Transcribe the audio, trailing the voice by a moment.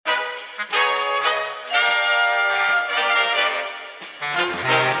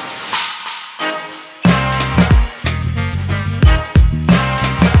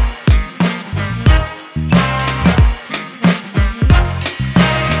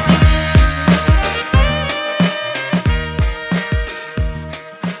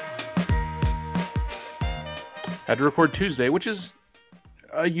to record Tuesday, which is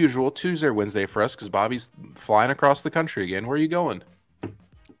a usual Tuesday or Wednesday for us because Bobby's flying across the country again. Where are you going?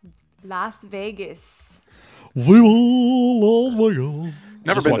 Las Vegas. Never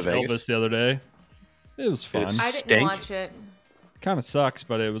Just been to watched Vegas. Elvis the other day. It was fun. I didn't watch it. Kind of sucks,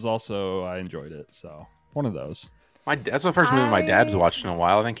 but it was also, I enjoyed it. So, one of those. That's the first movie my dad's watched in a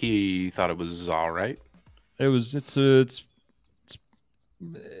while. I think he thought it was all right. It's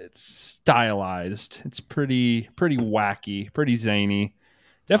stylized. It's pretty wacky, pretty zany.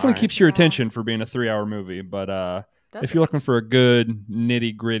 Definitely keeps your attention for being a 3-hour movie. But if you're looking for a good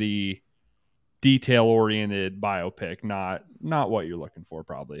nitty gritty, detail oriented biopic, not what you're looking for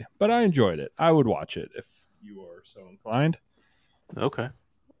probably. But I enjoyed it. I would watch it if you are so inclined. Okay.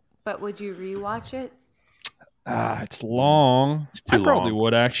 But would you rewatch it? It's long. It's too I probably long.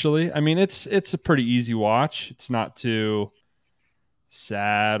 would actually. I mean, it's a pretty easy watch. It's not too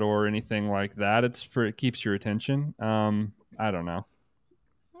sad or anything like that. It keeps your attention. I don't know.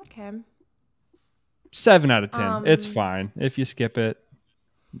 Okay. 7 out of 10. It's fine. If you skip it,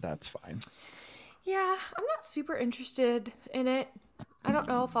 that's fine. Yeah, I'm not super interested in it. I don't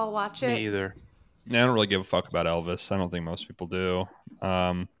know if I'll watch it. Me either. Yeah, I don't really give a fuck about Elvis. I don't think most people do.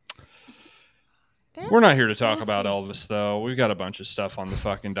 We're not here to talk about Elvis, though. We've got a bunch of stuff on the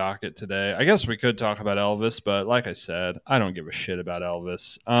fucking docket today. I guess we could talk about Elvis, but like I said, I don't give a shit about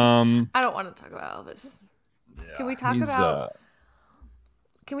Elvis. I don't want to talk about Elvis. Yeah, Can we talk about?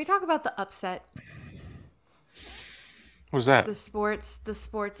 Can we talk about the upset? What was that? The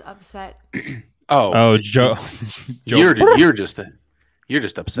sports upset. Joe. You're just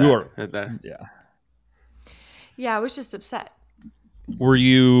upset. Yeah. Yeah, I was just upset. Were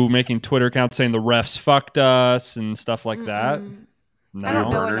you making Twitter accounts saying the refs fucked us and stuff like that? No. I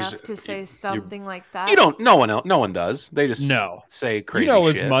don't know enough to say something like that. You don't. No one does. They just say crazy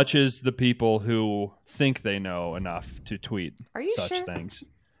shit. As much as the people who think they know enough to tweet such things.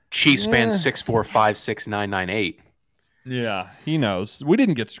 Chiefs fan 6456998. Yeah, he knows. We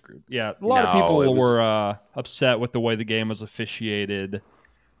didn't get screwed. Yeah, a lot of people were upset with the way the game was officiated.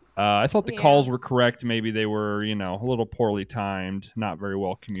 I thought the calls were correct. Maybe they were, a little poorly timed, not very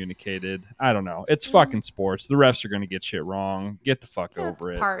well communicated. I don't know. It's fucking sports. The refs are going to get shit wrong. Get the fuck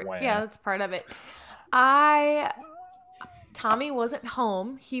over it. Yeah, that's part of it. Tommy wasn't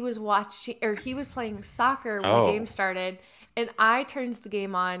home. He was playing soccer when the game started, and I turns the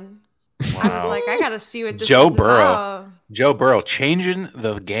game on. Wow. I was like, I gotta see what this is about. Joe Burrow changing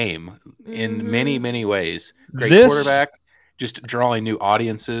the game in many, many ways. Great quarterback. Just drawing new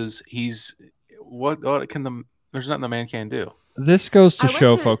audiences. He's what there's nothing the man can't do. This goes to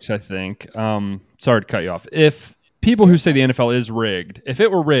show, folks, I think. Sorry to cut you off. If people who say the NFL is rigged, if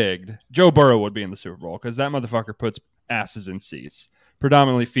it were rigged, Joe Burrow would be in the Super Bowl because that motherfucker puts asses in seats,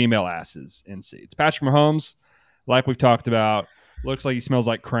 predominantly female asses in seats. Patrick Mahomes, like we've talked about, looks like he smells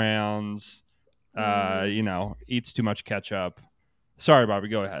like crowns. Eats too much ketchup. Sorry, Bobby.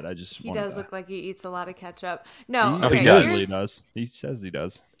 Go ahead. He does look like he eats a lot of ketchup. No, he does. He does. He says he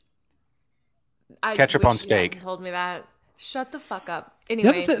does. Ketchup on steak. Told me that. Shut the fuck up.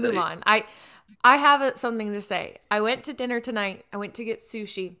 Anyway, move on. I have something to say. I went to dinner tonight. I went to get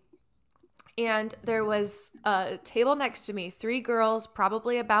sushi, and there was a table next to me. 3 girls,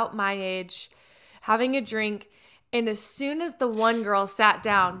 probably about my age, having a drink. And as soon as the one girl sat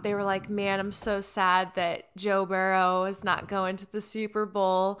down, they were like, man, I'm so sad that Joe Burrow is not going to the Super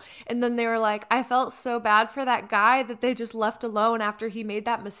Bowl. And then they were like, I felt so bad for that guy that they just left alone after he made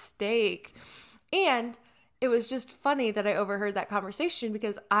that mistake. And it was just funny that I overheard that conversation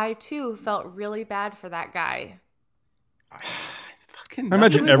because I, too, felt really bad for that guy. I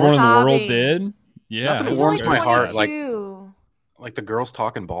imagine everyone in the world did. Yeah. Nothing warms my heart like the girls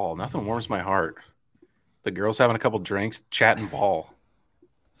talking ball. Nothing warms my heart. The girls having a couple drinks, chatting ball.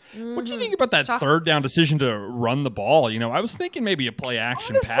 What do you think about that third down decision to run the ball? I was thinking maybe a play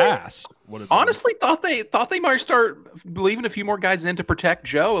action pass. Honestly, thought they might start leaving a few more guys in to protect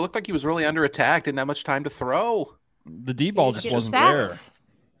Joe. It looked like he was really under attack. Didn't have much time to throw. The D ball just wasn't there. It's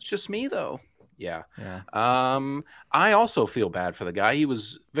just me though. Yeah. I also feel bad for the guy. He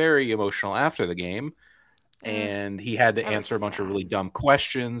was very emotional after the game, and he had to answer a bunch of really dumb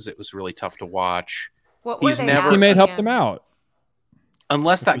questions. It was really tough to watch. His teammate helped him out.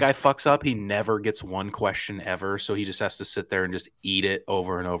 Unless that guy fucks up, he never gets one question ever. So he just has to sit there and just eat it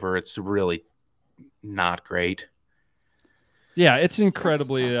over and over. It's really not great. Yeah, it's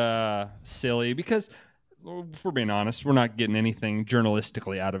incredibly silly because, if we're being honest, we're not getting anything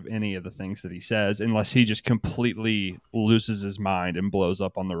journalistically out of any of the things that he says unless he just completely loses his mind and blows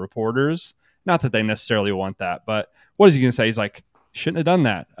up on the reporters. Not that they necessarily want that, but what is he going to say? He's like, shouldn't have done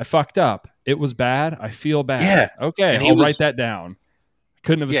that. I fucked up. It was bad. I feel bad. Yeah. Okay, I'll write that down.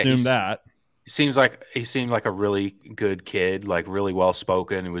 Couldn't have assumed that. He seemed like a really good kid, like really well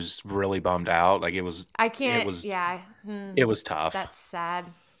spoken. He was really bummed out. Like it was. I can't. It was, yeah. It was tough. That's sad.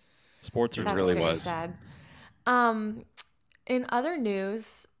 Sports are really very was sad. In other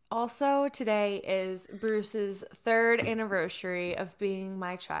news, also today is Bruce's 3rd anniversary of being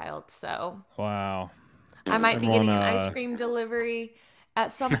my child. So wow. I might be getting an ice cream delivery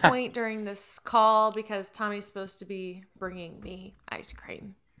at some point during this call because Tommy's supposed to be bringing me ice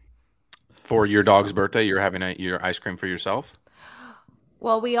cream. For your dog's birthday, you're having your ice cream for yourself?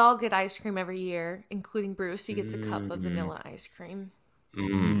 Well, we all get ice cream every year, including Bruce. He gets a cup of vanilla ice cream.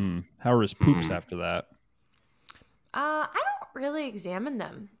 How are his poops after that? I don't really examine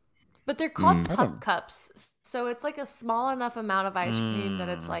them, but they're called pup cups. So it's like a small enough amount of ice cream that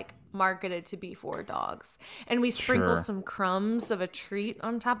it's like marketed to be for dogs. And we sprinkle some crumbs of a treat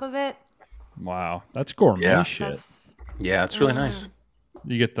on top of it. Wow. That's gourmet shit. It's really nice.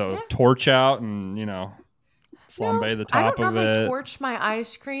 You get the torch out and, flambe the top of it. I don't normally torch my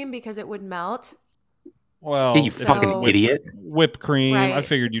ice cream because it would melt. Well, you fucking idiot. Whipped cream. Right. I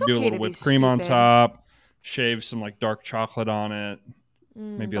figured you'd do a little whipped cream on top, shave some like dark chocolate on it,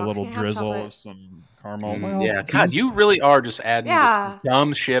 maybe a little drizzle of some caramel. Well, yeah, God, you really are just adding this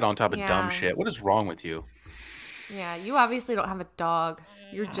dumb shit on top of dumb shit. What is wrong with you? Yeah, you obviously don't have a dog.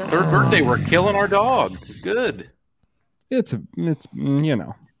 You're just 3rd birthday. We're killing our dog. Good. It's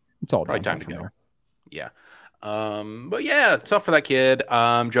all probably time to go. Yeah. But yeah, tough for that kid.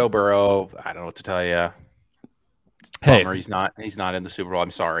 Joe Burrow, I don't know what to tell you. Bummer, he's not in the Super Bowl. I'm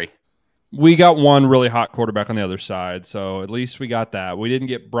sorry. We got one really hot quarterback on the other side, so at least we got that. We didn't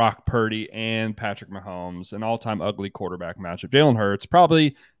get Brock Purdy and Patrick Mahomes, an all-time ugly quarterback matchup. Jalen Hurts,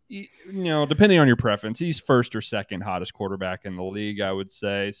 probably, depending on your preference, he's 1st or 2nd hottest quarterback in the league, I would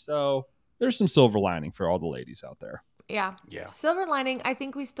say. So there's some silver lining for all the ladies out there. Yeah. Silver lining. I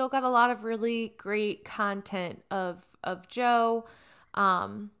think we still got a lot of really great content of Joe.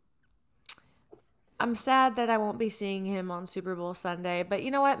 I'm sad that I won't be seeing him on Super Bowl Sunday, but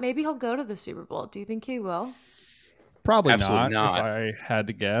you know what? Maybe he'll go to the Super Bowl. Do you think he will? Probably not. If I had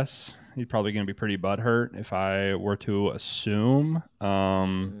to guess, he's probably going to be pretty butthurt if I were to assume.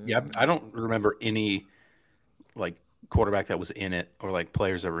 Yeah, I don't remember any like quarterback that was in it or like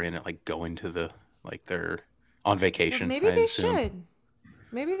players that were in it like going to the they're on vacation. Well, maybe they should.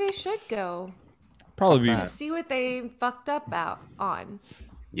 Maybe they should go. Probably see what they fucked up on.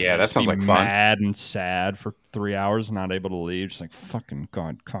 Yeah, that sounds like fun. Mad and sad for 3 hours, not able to leave. Just like fucking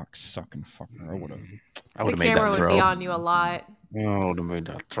god, cock sucking fucker. I would have made that throw. The camera would be on you a lot. Oh, I would have made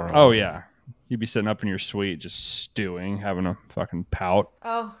that throw. Oh yeah, you'd be sitting up in your suite just stewing, having a fucking pout.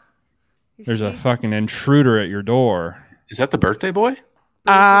 Oh, there's a fucking intruder at your door. Is that the birthday boy?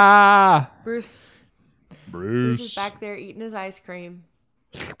 Bruce is back there eating his ice cream.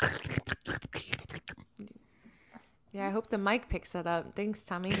 Yeah, I hope the mic picks that up. Thanks,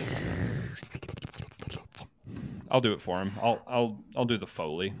 Tommy. I'll do it for him. I'll do the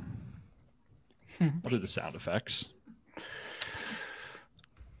Foley. I'll do the sound effects.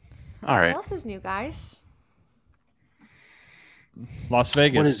 All right. What else is new, guys? Las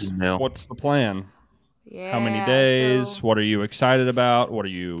Vegas. What is new? What's the plan? Yeah. How many days? What are you excited about? What are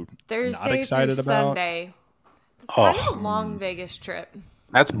you Thursday not excited through about? Sunday. It's kind of a long Vegas trip.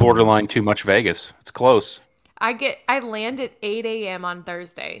 That's borderline too much Vegas. It's close. I land at 8 a.m. on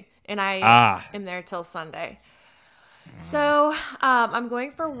Thursday, and I am there till Sunday. So I'm going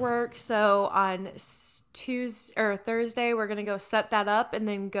for work. So on Thursday, we're gonna go set that up, and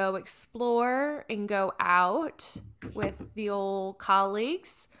then go explore and go out with the old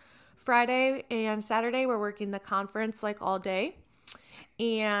colleagues. Friday and Saturday, we're working the conference like all day,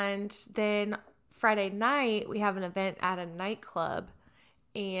 and then Friday night we have an event at a nightclub,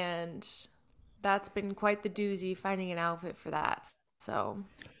 and that's been quite the doozy finding an outfit for that. So,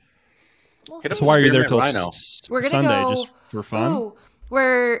 so why are you there till we're gonna Sunday go, just for fun? Ooh,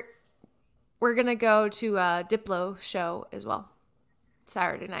 we're gonna go to a Diplo show as well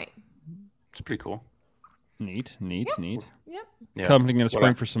Saturday night. It's pretty cool. Neat. Yep. Yeah. Company gonna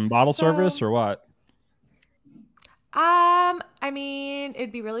spring for some bottle service or what? I mean,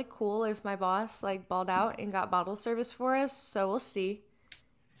 it'd be really cool if my boss balled out and got bottle service for us. So we'll see.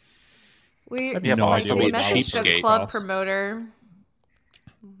 We messaged a club promoter,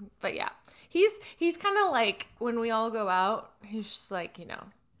 but yeah, he's kind of like when we all go out, he's just like,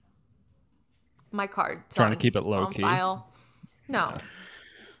 my card trying to keep it low key. File. No.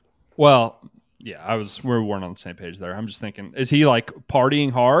 Well, yeah, we weren't on the same page there. I'm just thinking, is he like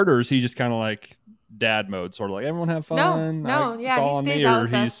partying hard, or is he just kind of like dad mode, sort of like everyone have fun? No, yeah, he stays out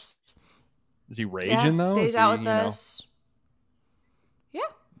with us. Is he raging though? Stays out with us. Yeah.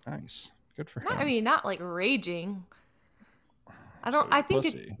 Nice. Good for him. I mean, not like raging. I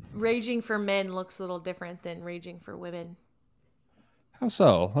think raging for men looks a little different than raging for women. How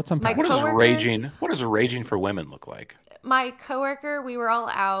so? Let's unpack. What does raging for women look like? My coworker, we were all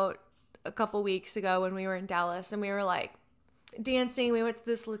out a couple weeks ago when we were in Dallas, and we were like dancing. We went to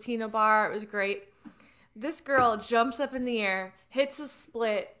this Latino bar. It was great. This girl jumps up in the air, hits a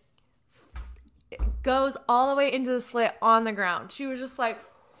split, goes all the way into the split on the ground. She was just like,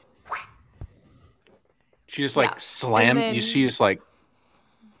 she just like slammed. Then, she just like,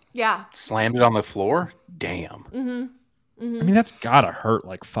 slammed it on the floor. Damn. Mm-hmm. Mm-hmm. I mean, that's gotta hurt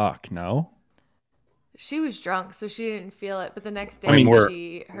like fuck. No. She was drunk, so she didn't feel it. But the next day,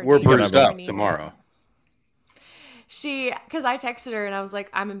 we're bruised up tomorrow. Because I texted her and I was like,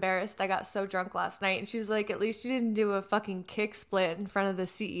 I'm embarrassed. I got so drunk last night. And she's like, at least you didn't do a fucking kick split in front of the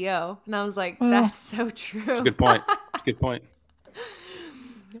CEO. And I was like, that's so true. That's a good point. That's a good point.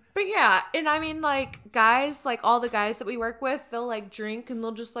 But yeah, and I mean, like, guys, like all the guys that we work with, they'll like drink and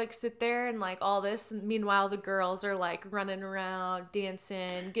they'll just like sit there and like all this. And meanwhile, the girls are like running around,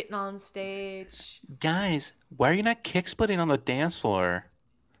 dancing, getting on stage. Guys, why are you not kick splitting on the dance floor?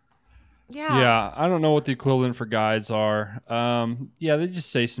 Yeah, I don't know what the equivalent for guys are. Yeah, they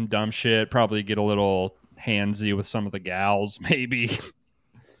just say some dumb shit, probably get a little handsy with some of the gals, maybe.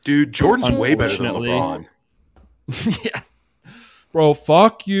 Dude, Jordan's way better than LeBron. Yeah. Bro,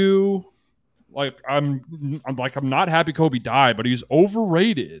 fuck you. Like I'm not happy Kobe died, but he's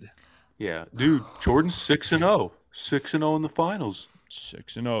overrated. Yeah, dude, Jordan's 6-0. 6-0 in the finals.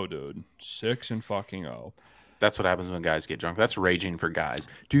 6-0, dude. 6-0. That's what happens when guys get drunk. That's raging for guys.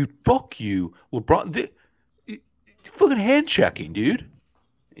 Dude, fuck you. LeBron, fucking hand checking, dude.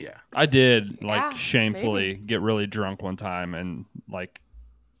 Yeah. I did, shamefully get really drunk one time and,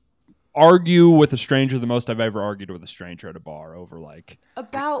 argue with a stranger the most I've ever argued with a stranger at a bar over,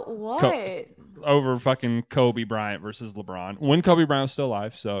 About what? over fucking Kobe Bryant versus LeBron. When Kobe Bryant was still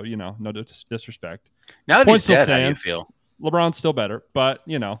alive, so, no disrespect. Now that he's dead, how do you feel? LeBron's still better, but,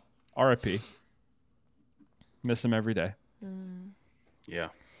 RIP. Miss him every day. Yeah.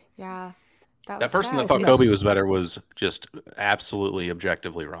 Yeah. That person that thought Kobe was better was just absolutely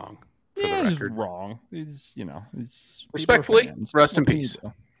objectively wrong. For the record. He's wrong. He's respectfully, rest in peace.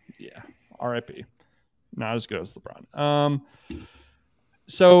 Yeah. RIP. Not as good as LeBron.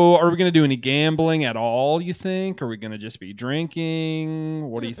 So are we going to do any gambling at all, you think? Are we going to just be drinking?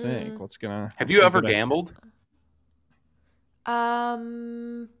 What do you think? Have you ever gambled?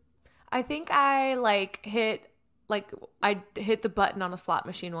 I think I hit the button on a slot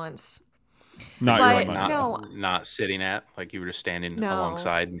machine once. Not sitting at, like you were just standing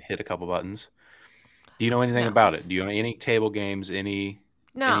alongside and hit a couple buttons. Do you know anything about it? Do you know any table games, anything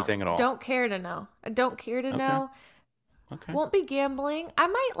at all? Don't care to know. I don't care to know. Okay. Won't be gambling. I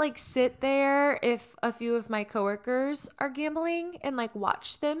might sit there if a few of my coworkers are gambling and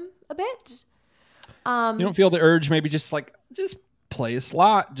watch them a bit. You don't feel the urge, maybe just play a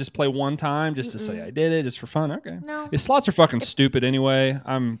slot, just play one time, just to say I did it, just for fun. Okay. No. Slots are fucking stupid anyway.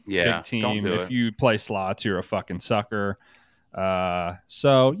 I'm big team. Don't do if you play slots, you're a fucking sucker.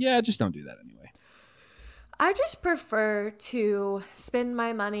 So yeah, just don't do that anyway. I just prefer to spend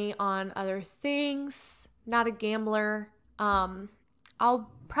my money on other things. Not a gambler. I'll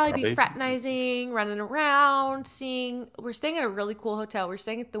probably be fraternizing, running around, we're staying at a really cool hotel. We're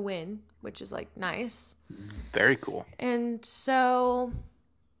staying at the Wynn, which is nice. Very cool. And so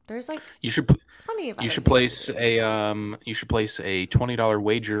there's plenty of other you should place a $20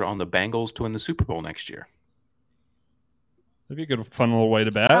 wager on the Bengals to win the Super Bowl next year. That'd be a good fun little way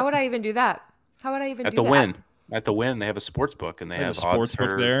to bet. How would I even do that? At the Wynn? At the Wynn, they have a sports book and they have odds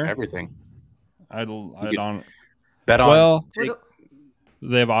for there. Everything. Bet on. Well,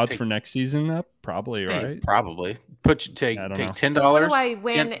 they have odds for next season up, probably, right? Probably. Take $10. So what do I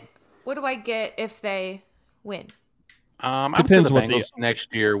win? What do I get if they win? I'd say the Bengals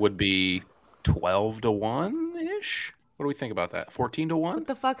next year would be 12-1 ish. What do we think about that? 14-1. What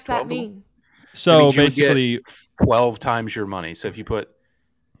the fuck's that mean? So basically, 12 times your money. So if you put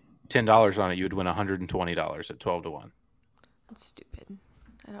 $10 on it, you would win $120 at 12-1. That's stupid.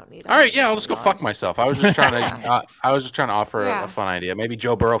 I don't need. All right, yeah, I'll just go fuck myself. I was just trying to. I was just trying to offer a fun idea. Maybe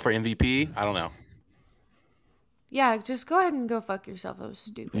Joe Burrow for MVP. I don't know. Yeah, just go ahead and go fuck yourself. That was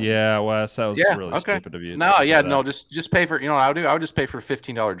stupid. Yeah, Wes, that was really stupid of you. Just pay for. I would just pay for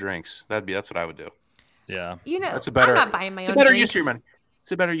 $15 drinks. That's what I would do. Yeah, that's a better. I'm not buying my own. It's a better drinks. use of your money.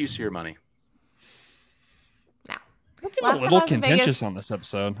 It's a better use of your money. No. We're getting a little contentious on this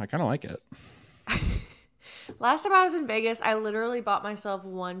episode. I kind of like it. Last time I was in Vegas, I literally bought myself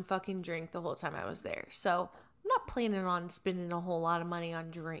one fucking drink the whole time I was there. So I'm not planning on spending a whole lot of money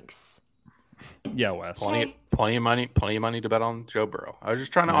on drinks. Yeah, Wes. Plenty of money to bet on Joe Burrow. I was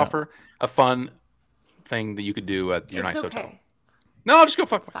just trying to offer a fun thing that you could do at your nice hotel. No, I'll just go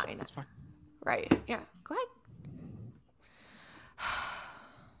fuck myself. That's fine. Right. Yeah. Go ahead.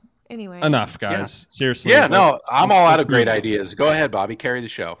 Anyway. Enough, guys. Yeah. Seriously. Yeah, no, I'm all out of great ideas. Go ahead, Bobby. Carry the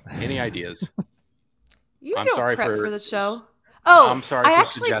show. Any ideas? I'm sorry for the show. Oh, I'm sorry. I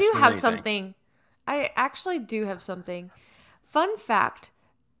actually do have something. Fun fact.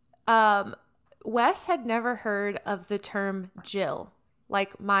 Wes had never heard of the term Jill,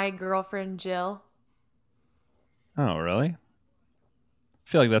 like my girlfriend Jill. Oh, really? I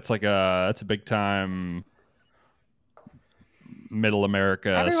feel like that's a big time middle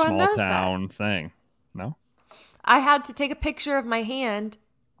America, Everyone small town thing. No? I had to take a picture of my hand,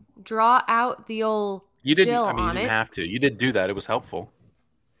 draw out the old Jill on it. You didn't have to. You did do that. It was helpful.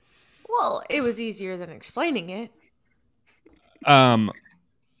 Well, it was easier than explaining it.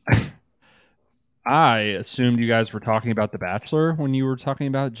 I assumed you guys were talking about The Bachelor when you were talking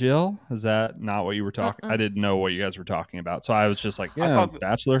about Jill. Is that not what you were talking? I didn't know what you guys were talking about, so I was just like, "Yeah,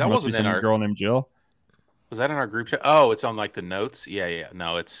 Bachelor. There must be some girl named Jill." Was that in our group chat? Oh, it's on like the notes. Yeah.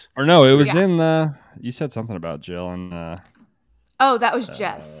 No, it's it was in the. You said something about Jill and. Oh, that was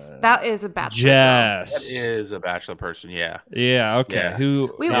Jess. That is a Bachelor. Jess. That is a Bachelor person. Yeah. Yeah. Okay. Yeah.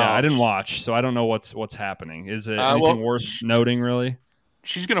 Who? I didn't watch, so I don't know what's happening. Is it anything worth noting? Really?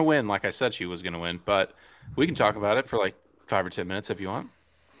 She's gonna win. Like I said, she was gonna win, but we can talk about it for like 5 or 10 minutes if you want.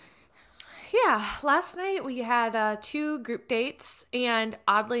 Yeah, last night we had 2 group dates, and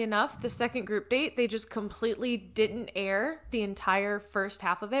oddly enough, the second group date, they just completely didn't air the entire first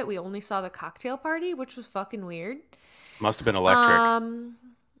half of it. We only saw the cocktail party, which was fucking weird. Must have been electric.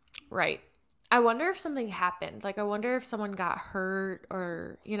 Right. I wonder if something happened. Like, I wonder if someone got hurt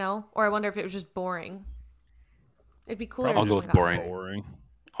or I wonder if it was just boring. It'd be cooler. I'll go with boring.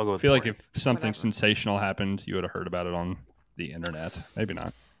 I'll go with. I feel like if something sensational happened, you would have heard about it on the internet. Maybe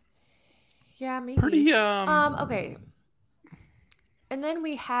not. Yeah, maybe. Pretty. Okay. And then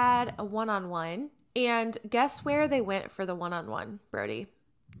we had a one-on-one, and guess where they went for the one-on-one, Brody?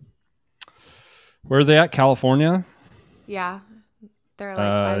 Where are they at? California? Yeah, they're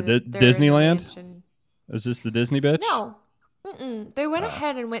like Disneyland. Is this the Disney bitch? No, they went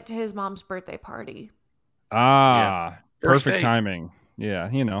ahead and went to his mom's birthday party. Perfect timing. Yeah,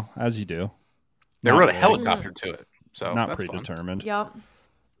 as you do. They rode a helicopter to it, so not that's predetermined. Fun.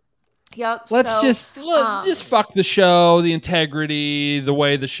 Yep. Let's just fuck the show, the integrity, the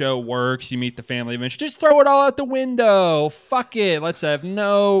way the show works. You meet the family events. Just throw it all out the window. Fuck it. Let's have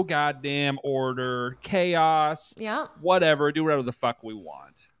no goddamn order, chaos. Yeah. Whatever. Do whatever the fuck we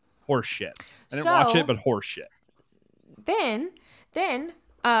want. Horse shit. I didn't watch it, but horse shit. Then,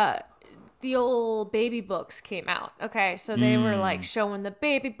 the old baby books came out. Okay, so they were like showing the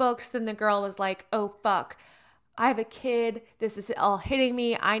baby books. Then the girl was like, "Oh fuck, I have a kid. This is all hitting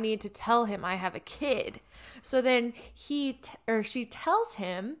me. I need to tell him I have a kid." So then she tells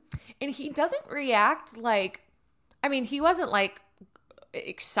him, and he doesn't react like, he wasn't like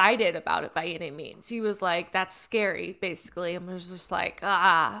excited about it by any means. He was like, "That's scary," basically, and was just like,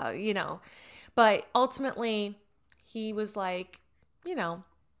 But ultimately, he was like,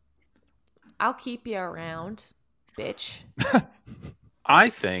 "I'll keep you around, bitch." I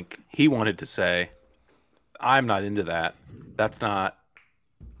think he wanted to say, "I'm not into that. That's not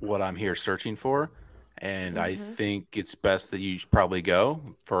what I'm here searching for. And I think it's best that you probably go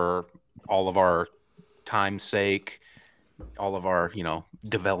for all of our time's sake, all of our,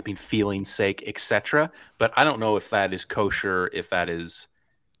 developing feelings sake, etc." But I don't know if that is kosher, if that is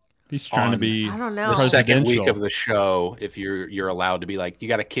he's trying to be I don't know. The second week of the show, if you're allowed to be like, "You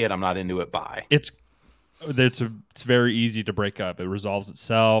got a kid, I'm not into it, bye." It's very easy to break up. It resolves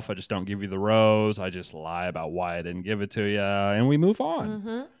itself. I just don't give you the rose. I just lie about why I didn't give it to you, and we move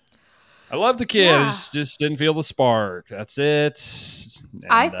on. I love the kid. Yeah. I just didn't feel the spark. That's it.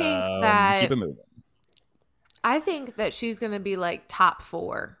 And, I think that keep it moving. I think that she's gonna be like top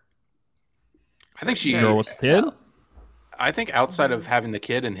 4. I think she girl with the kid. I think outside of having the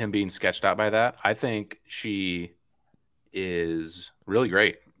kid and him being sketched out by that, I think she is really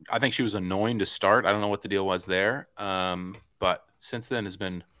great. I think she was annoying to start. I don't know what the deal was there, but since then has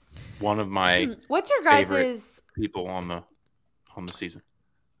been one of my what's your guys' people on the season.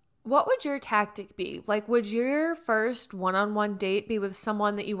 What would your tactic be? Like, would your first one-on-one date be with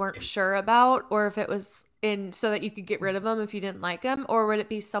someone that you weren't sure about, or if it was so that you could get rid of them if you didn't like them, or would it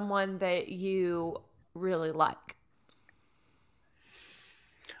be someone that you really like?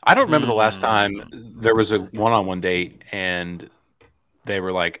 I don't remember the last time there was a one-on-one date, and they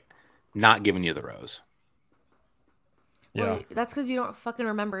were like, not giving you the rose. Yeah, well, that's because you don't fucking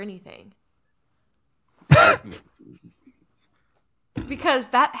remember anything. Because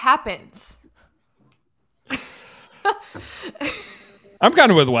that happens. I'm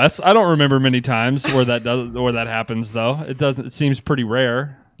kind of with Wes. I don't remember many times where that happens though. It doesn't. It seems pretty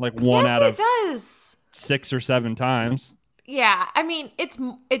rare. Like one out of 6 or 7 times. Yeah, I mean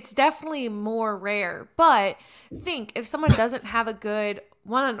it's definitely more rare. But think if someone doesn't have a good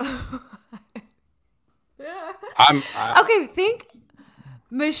one-on-one. Okay, think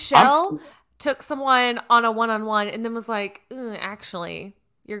Michelle took someone on a one-on-one and then was like, actually,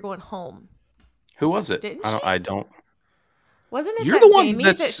 you're going home. Who was it? Didn't she? I don't. Wasn't it that Jamie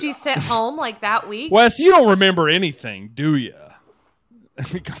that she sent home like that week? Wes, you don't remember anything, do you?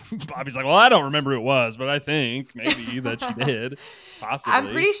 Bobby's like, well, I don't remember who it was, but I think maybe that she did. Possibly.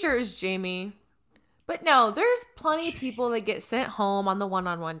 I'm pretty sure it was Jamie. But no, there's plenty of people that get sent home on the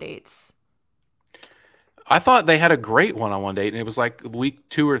one-on-one dates. I thought they had a great one-on-one date, and it was like week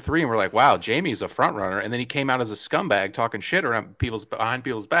 2 or 3, and we're like, wow, Jamie's a front runner. And then he came out as a scumbag talking shit around behind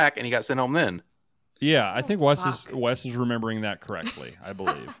people's back, and he got sent home then. Yeah, I think Wes is remembering that correctly, I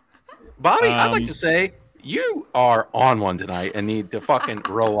believe. Bobby, I'd like to say you are on one tonight and need to fucking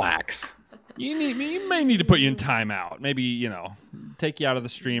relax. You may need to put you in timeout. Maybe, take you out of the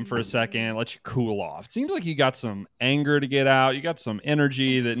stream for a second, let you cool off. It seems like you got some anger to get out. You got some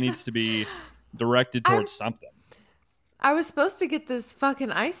energy that needs to be directed towards something. I was supposed to get this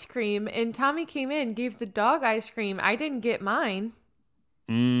fucking ice cream, and Tommy came in, gave the dog ice cream. I didn't get mine.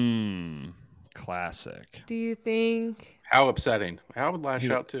 Classic. Do you think? How upsetting. I would lash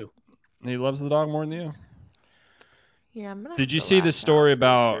out too. He loves the dog more than you. Yeah, I'm gonna. Did you see the story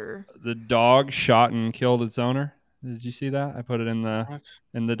about the dog shot and killed its owner? Did you see that? I put it in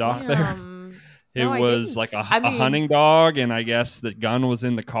the doc there. It was like a hunting dog, and I guess the gun was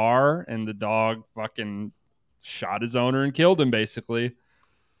in the car, and the dog fucking shot his owner and killed him, basically.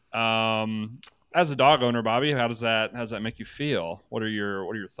 As a dog owner, Bobby, how does that make you feel? What are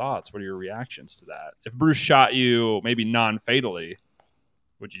your thoughts? What are your reactions to that? If Bruce shot you, maybe non-fatally,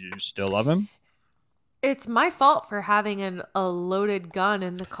 would you still love him? It's my fault for having a loaded gun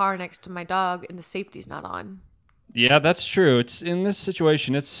in the car next to my dog, and the safety's not on. Yeah, that's true. It's in this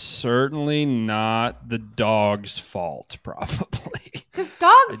situation, it's certainly not the dog's fault, probably. Because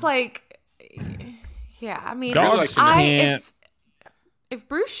dogs, I mean, dogs if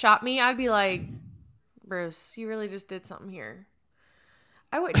Bruce shot me, I'd be like, Bruce, you really just did something here.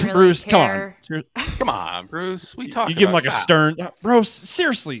 I wouldn't really Bruce, care. Come on, Bruce. We talked. You give him like a stern, Bruce.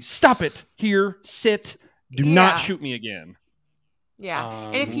 Seriously, stop it. Here, sit. Do not shoot me again. Yeah,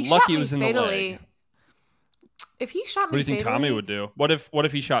 and if he shot me fatally. If he shot me, what do you think Tommy would do? What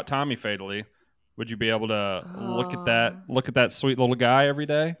if he shot Tommy fatally? Would you be able to look at that sweet little guy every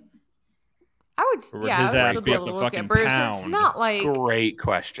day? I would. I would still be able to look at Bruce. Pound? It's not like great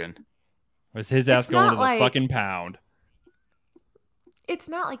question. Was his ass going to the fucking pound? It's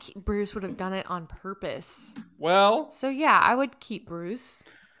not like Bruce would have done it on purpose. Well, so yeah, I would keep Bruce.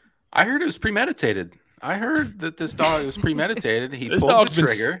 I heard it was premeditated. I heard that this dog was premeditated. He pulled the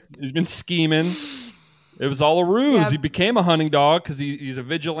trigger. He's been scheming. It was all a ruse. Yeah. He became a hunting dog because he's a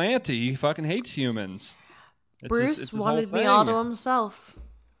vigilante. He fucking hates humans. Bruce wanted me all to himself.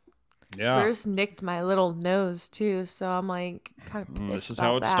 Yeah. Bruce nicked my little nose too, so I'm like kind of pissed. This is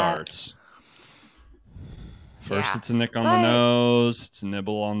how it starts. First, Yeah. It's a nick on the nose. It's a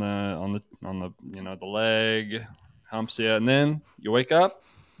nibble on the the leg, humps you, and then you wake up,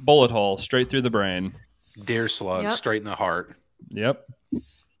 bullet hole straight through the brain. Deer slug straight in the heart. Yep.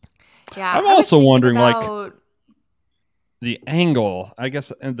 Yeah. I'm also wondering, like, the angle. I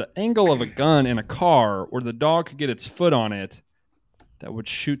guess the angle of a gun in a car where the dog could get its foot on it, that would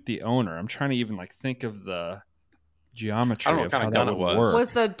shoot the owner. I'm trying to even think of the geometry. I don't know what kind of gun it was.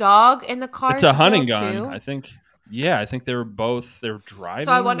 Was the dog in the car? It's a hunting gun, too? I think. Yeah, I think they were driving.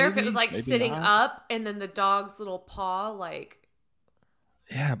 So I wonder if it was maybe sitting up and then the dog's little paw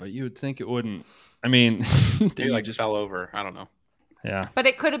Yeah, but you would think it wouldn't. I mean, they just fell over. I don't know. Yeah. But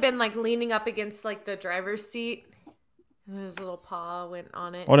it could have been leaning up against the driver's seat. And his little paw went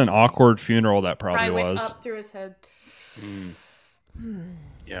on it. What an awkward funeral that probably was. Went up through his head.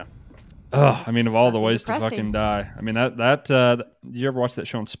 Yeah. Ugh, I mean, of all the ways to fucking die. I mean, did you ever watch that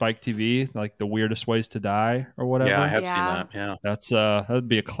show on Spike TV, like The Weirdest Ways to Die or whatever? Yeah, I have seen that. Yeah. That's that'd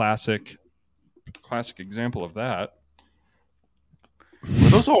be a classic example of that. Were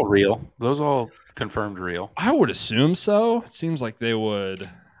those all real? Those all confirmed real? I would assume so. It seems like they would.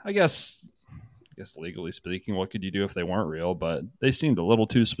 I guess guess legally speaking, what could you do if they weren't real? But they seemed a little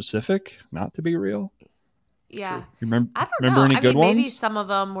too specific not to be real. Yeah. You remember? I don't remember know. any good ones? Maybe some of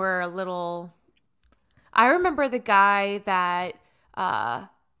them were a little. I remember the guy that butt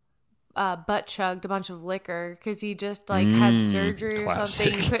chugged a bunch of liquor because he just had surgery or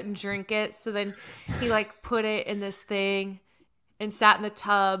something. He couldn't drink it, so then he put it in this thing and sat in the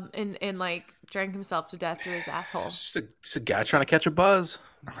tub and drank himself to death through his asshole. It's a guy trying to catch a buzz.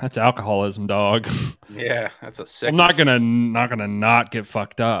 That's alcoholism, dog. Yeah, that's a sickness. I'm not gonna not get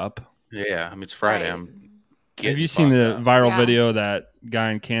fucked up. Yeah, I mean it's Friday. Right. Have you seen the viral video of that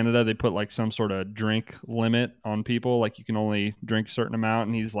guy in Canada? They put some sort of drink limit on people. You can only drink a certain amount.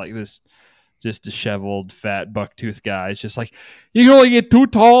 And he's this just disheveled, fat, bucktooth guy. It's just you can only get 2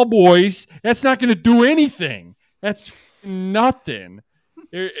 tall boys. That's not going to do anything. That's nothing.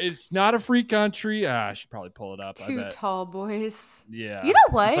 It's not a free country. I should probably pull it up. 2 tall boys. Yeah. You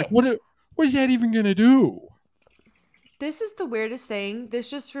know what? What is that even going to do? This is the weirdest thing. This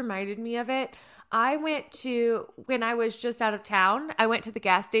just reminded me of it. When I was just out of town, I went to the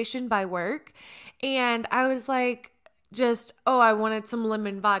gas station by work and I was I wanted some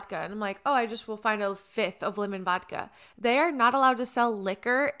lemon vodka. And I'm I just will find a 5th of lemon vodka. They are not allowed to sell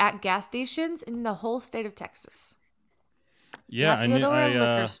liquor at gas stations in the whole state of Texas. Yeah. You have to go to a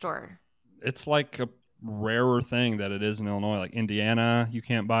liquor store. It's a rarer thing that it is in Illinois. Indiana, you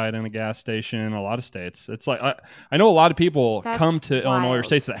can't buy it in a gas station. A lot of states, it's I know a lot of people come to Illinois or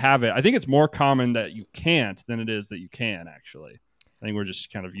states that have it. I think it's more common that you can't than it is that you can. Actually, I think we're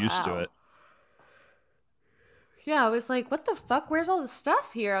just kind of used to it. Yeah, I was what the fuck? Where's all the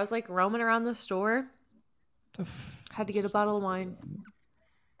stuff here? I was roaming around the store. Had to get a bottle of wine.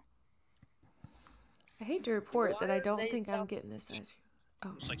 I hate to report that I don't think I'm getting this.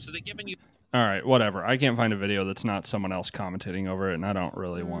 Oh. So they're giving you. All right, whatever. I can't find a video that's not someone else commentating over it, and I don't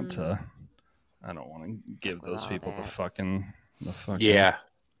really want to. I don't want to give those people the fucking. Yeah,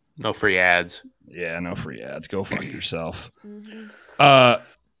 no free ads. Yeah, no free ads. Go fuck yourself.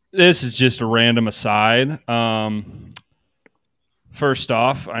 This is just a random aside. First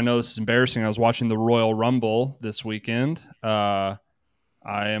off, I know this is embarrassing. I was watching the Royal Rumble this weekend. I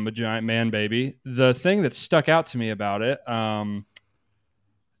am a giant man baby. The thing that stuck out to me about it.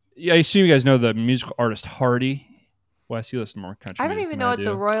 Yeah, I assume you guys know the musical artist Hardy. Wes, you listen to more country. I don't even know what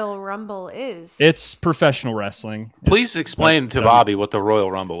the Royal Rumble is. It's professional wrestling. Please explain to Bobby what the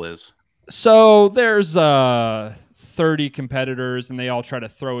Royal Rumble is. So there's 30 competitors, and they all try to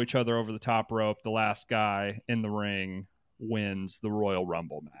throw each other over the top rope. The last guy in the ring wins the Royal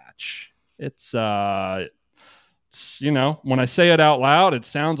Rumble match. It's when I say it out loud, it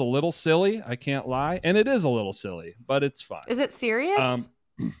sounds a little silly. I can't lie, and it is a little silly, but it's fun. Is it serious?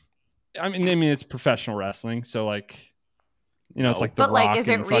 I mean, it's professional wrestling, so it's the but Rock is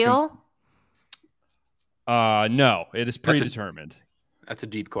it real? No, it is predetermined. That's a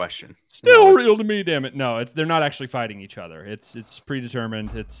deep question. Still real to me, damn it. No, they're not actually fighting each other. It's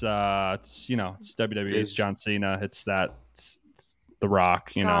predetermined. It's WWE. It's John Cena. It's The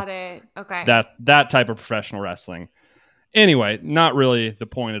Rock. Got it. Okay. That type of professional wrestling. Anyway, not really the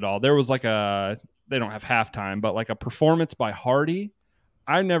point at all. There was they don't have halftime, but a performance by Hardy.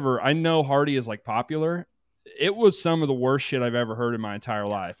 I know Hardy is popular. It was some of the worst shit I've ever heard in my entire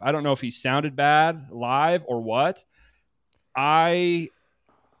life. I don't know if he sounded bad live or what. I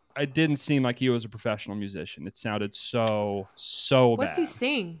didn't seem like he was a professional musician. It sounded so bad. What's he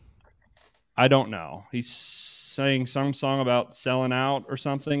sing? I don't know. He's saying some song about selling out or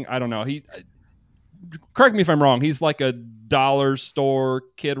something. I don't know. Correct me if I'm wrong. He's a dollar store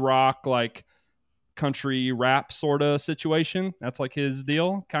Kid Rock country rap sort of situation. That's his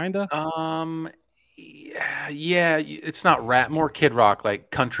deal, kind of. Yeah, it's not rap, more Kid Rock,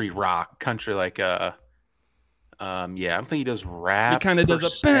 country rock, country yeah, I don't think he does rap. He kind of does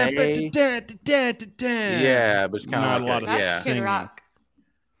a yeah, but it's kind of a lot of Kid Rock.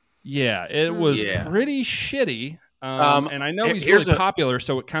 Yeah, it was pretty shitty. And I know he's really popular,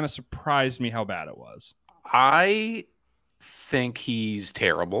 so it kind of surprised me how bad it was. I think he's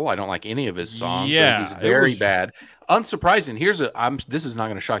terrible. I don't like any of his songs. Yeah, he's very bad. Unsurprising. This is not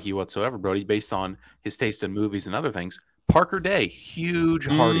going to shock you whatsoever, Brody, based on his taste in movies and other things. Parker Day, huge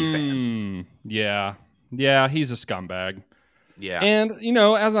Hardy fan. Yeah, he's a scumbag. Yeah. And,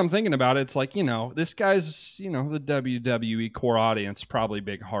 as I'm thinking about it, it's this guy's, the WWE core audience, probably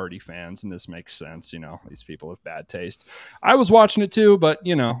big Hardy fans, and this makes sense. These people have bad taste. I was watching it too, but,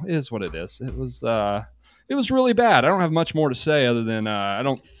 it is what it is. It was really bad. I don't have much more to say other than I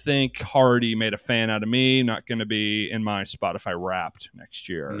don't think Hardy made a fan out of me. Not going to be in my Spotify Wrapped next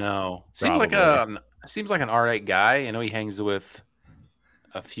year. No. Seems like an all right guy. I know he hangs with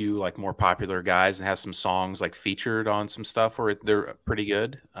a few like more popular guys and has some songs like featured on some stuff where they're pretty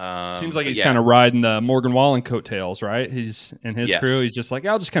good. Seems like he's kind of riding the Morgan Wallen coattails, right? He's in his crew. He's just like,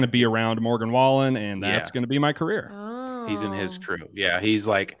 I'll just kind of be around Morgan Wallen, and that's going to be my career. Oh. He's in his crew. Yeah, he's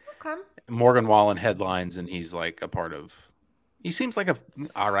like Morgan Wallen headlines, and he's like a part of. He seems like a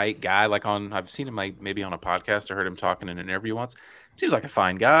all right guy. Like I've seen him like maybe on a podcast. I heard him talking in an interview once. Seems like a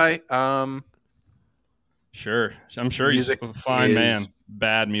fine guy. Sure. I'm sure he's a fine man.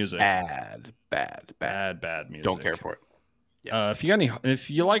 Bad music. Bad music. Don't care for it. Yeah. If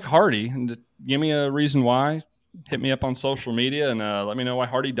you like Hardy, give me a reason why. Hit me up on social media and let me know why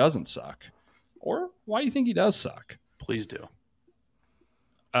Hardy doesn't suck, or why you think he does suck. Please do.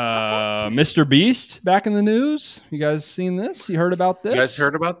 Mr. Beast back in the news. You guys seen this? You heard about this? You guys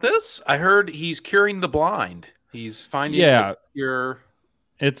heard about this? I heard he's curing the blind. He's finding a cure.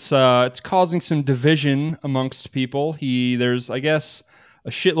 It's causing some division amongst people. There's, I guess, a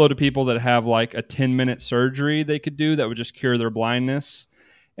shitload of people that have like a 10-minute surgery they could do that would just cure their blindness.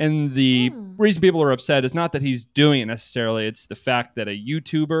 And the reason people are upset is not that he's doing it necessarily. It's the fact that a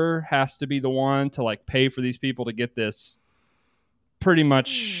YouTuber has to be the one to like pay for these people to get this pretty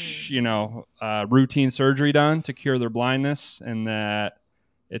much, routine surgery done to cure their blindness, and that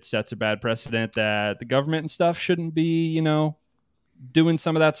it sets a bad precedent that the government and stuff shouldn't be, doing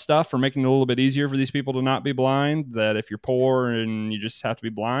some of that stuff or making it a little bit easier for these people to not be blind, that if you're poor and you just have to be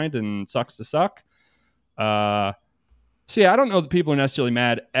blind and sucks to suck. I don't know that people are necessarily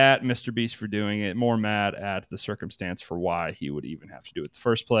mad at Mr. Beast for doing it, more mad at the circumstance for why he would even have to do it in the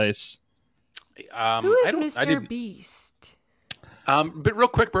first place. Who is Mr. Beast? But real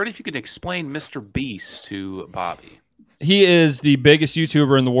quick, Bertie, if you could explain Mr. Beast to Bobby. He is the biggest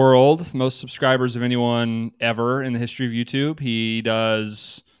YouTuber in the world, most subscribers of anyone ever in the history of YouTube. He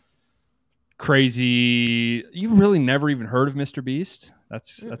does crazy. You really never even heard of Mr. Beast? That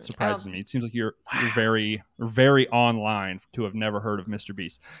surprises me. It seems like you're very, very online to have never heard of Mr.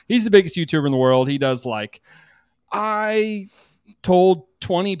 Beast. He's the biggest YouTuber in the world. He does I told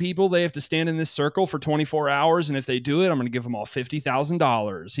 20 people they have to stand in this circle for 24 hours, and if they do it, I'm going to give them all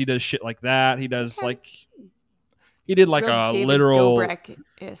 $50,000. He does shit like that. He does he did like a David literal.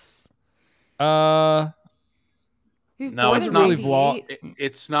 Dobrik-is. He's no, it's not really vlog.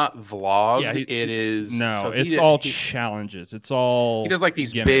 It's not vlog. Yeah, it is. No, so it's all challenges. It's all. He does like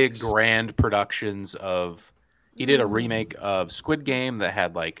these big grand productions of. He did a remake of Squid Game that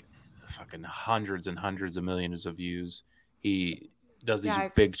had like fucking hundreds and hundreds of millions of views. He does these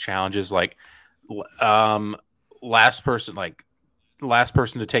big challenges like last person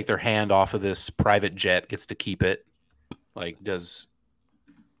to take their hand off of this private jet gets to keep it.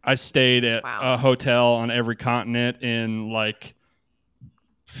 I stayed at a hotel on every continent in like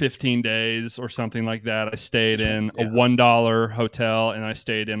 15 days or something like that. I stayed in a $1 hotel, and I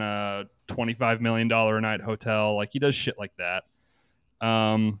stayed in a $25 million a night hotel. Like, he does shit like that.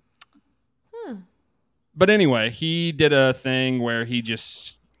 But anyway, he did a thing where he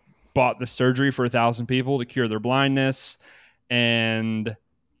just bought the surgery for 1,000 people to cure their blindness, and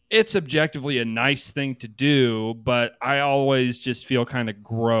it's objectively a nice thing to do, but I always just feel kind of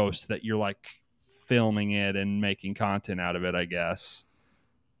gross that you're like filming it and making content out of it, I guess.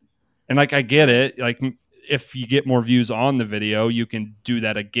 And like, I get it. Like, if you get more views on the video, you can do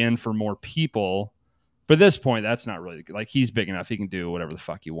that again for more people. But at this point, that's not really like, he's big enough. He can do whatever the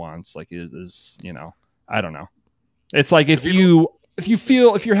fuck he wants. Like, it is, I don't know. It's like, if you're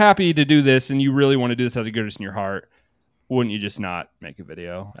happy to do this and you really want to do this out of goodness in your heart, wouldn't you just not make a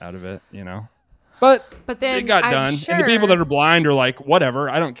video out of it, But then it got done. Sure. And the people that are blind are like, whatever,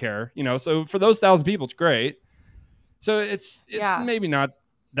 I don't care, So for those 1,000 people, it's great. So it's maybe not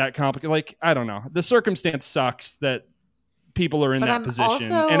that complicated. Like, I don't know. The circumstance sucks that people are in that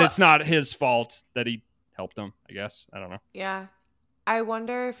position. And it's not his fault that he helped them, I guess. I don't know. Yeah. I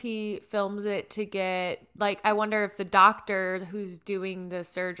wonder if he films it to get, I wonder if the doctor who's doing the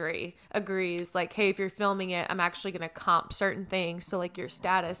surgery agrees, hey, if you're filming it, I'm actually going to comp certain things. So, your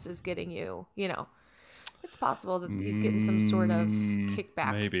status is getting you, It's possible that he's getting some sort of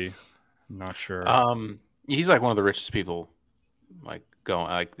kickback. Maybe. I'm not sure. He's one of the richest people, going,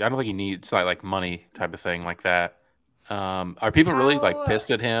 I don't think he needs, money type of thing like that. Are people really,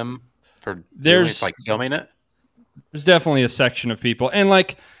 pissed at him for filming it? There's definitely a section of people, and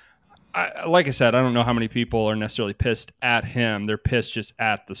like I said, I don't know how many people are necessarily pissed at him. They're pissed just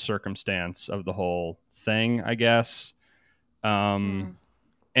at the circumstance of the whole thing, I guess. And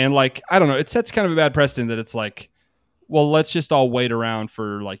I don't know, it sets kind of a bad precedent that it's well, let's just all wait around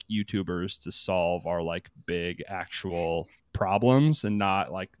for YouTubers to solve our big actual problems and not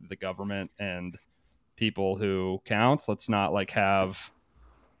the government and people who count. Let's not have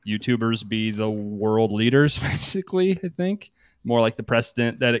YouTubers be the world leaders, basically. I think more like the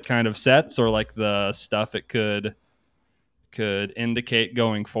precedent that it kind of sets, or like the stuff it could indicate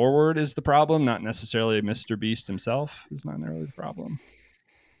going forward is the problem, not necessarily Mr. Beast himself is not necessarily the problem.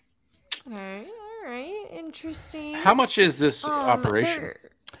 All right, interesting. How much is this operation?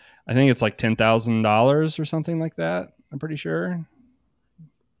 I think it's like $10,000 or something like that. I'm pretty sure.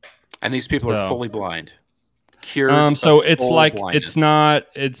 And these people are fully blind. Cured. So it's like blindness.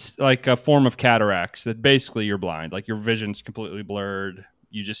 It's like a form of cataracts that basically you're blind. Like your vision's completely blurred.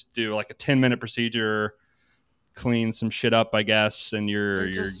 You just do like a 10-minute procedure, clean some shit up, I guess, and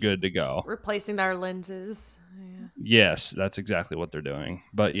you're good to go. Replacing their lenses. Yeah. Yes, that's exactly what they're doing.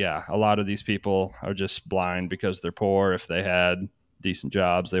 But yeah, a lot of these people are just blind because they're poor. If they had decent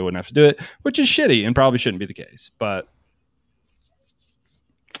jobs, they wouldn't have to do it, which is shitty and probably shouldn't be the case. But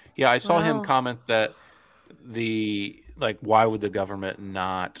yeah, I saw him comment that why would the government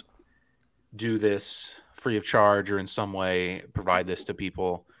not do this free of charge or in some way provide this to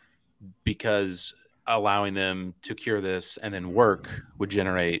people, because allowing them to cure this and then work would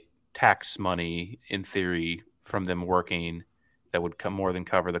generate tax money in theory from them working that would more than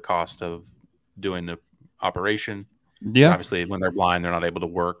cover the cost of doing the operation. Yeah, obviously when they're blind, they're not able to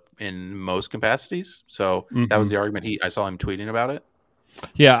work in most capacities. So that was the argument. I saw him tweeting about it.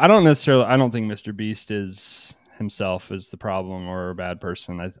 Yeah, I don't think Mr. Beast is himself is the problem or a bad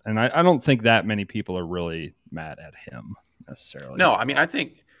person. I don't think that many people are really mad at him necessarily. No, I mean, I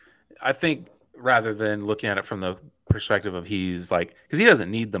think rather than looking at it from the perspective of he's like, because he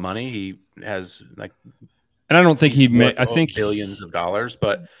doesn't need the money. He has like, and I don't think I think billions of dollars,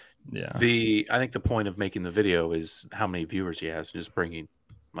 but yeah, I think the point of making the video is how many viewers he has, just bringing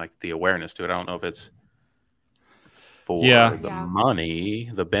like the awareness to it. I don't know if it's for the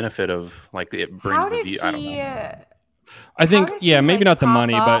money, the benefit of like it brings the view. I don't know. I think maybe not the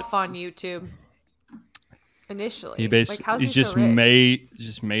money, but on YouTube initially he basically just made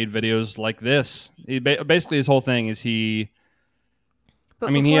videos like this. Basically his whole thing is he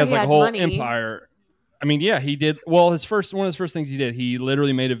has like a whole empire. I mean, yeah, he did. Well, one of his first things he did, he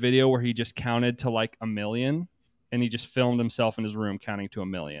literally made a video where he just counted to like 1 million. And he just filmed himself in his room counting to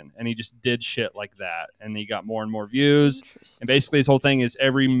 1 million. And he just did shit like that. And he got more and more views. And basically his whole thing is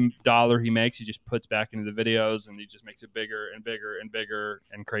every dollar he makes, he just puts back into the videos, and he just makes it bigger and bigger and bigger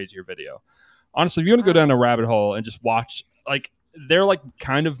and crazier video. Honestly, if you want to go down a rabbit hole and just watch, like, they're like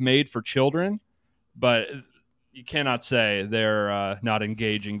kind of made for children, but you cannot say they're not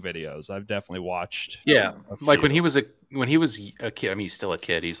engaging videos. I've definitely watched. Yeah. Like when he was a kid, I mean, he's still a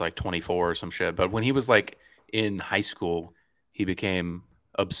kid. He's like 24 or some shit. But when he was like in high school, he became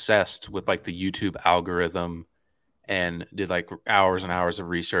obsessed with like the YouTube algorithm and did like hours and hours of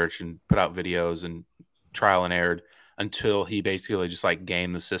research and put out videos and trial and errored until he basically just like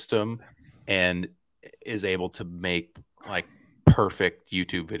gamed the system and is able to make like perfect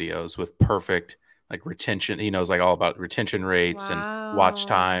YouTube videos with perfect like retention. He knows like all about retention rates and watch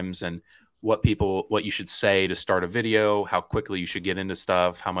times and what you should say to start a video, how quickly you should get into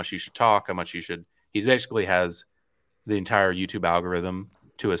stuff, how much you should talk, how much you should. He basically has the entire YouTube algorithm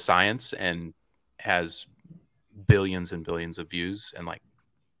to a science and has billions and billions of views and like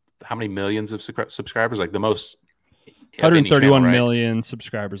how many millions of subscribers? Like the most 131 million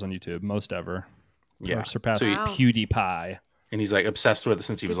subscribers on YouTube, most ever. Yeah, surpassed PewDiePie. And he's like obsessed with it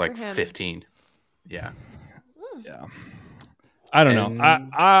since he was like 15. Yeah. Yeah. I don't know.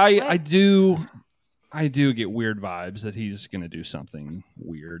 I do get weird vibes that he's going to do something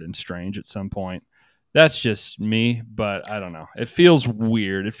weird and strange at some point. That's just me, but I don't know. It feels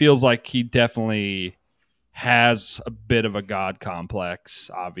weird. It feels like he definitely has a bit of a god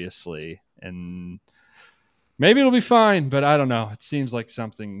complex, obviously, and maybe it'll be fine, but I don't know. It seems like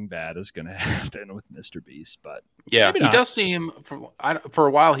something bad is going to happen with Mr. Beast, but yeah, he does seem for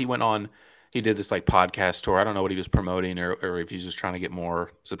a while he went on. He did this like podcast tour. I don't know what he was promoting or if he's just trying to get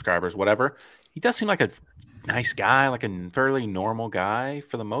more subscribers, whatever. He does seem like a nice guy, like a fairly normal guy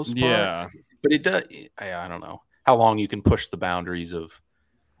for the most part. Yeah. But it does. I don't know how long you can push the boundaries of.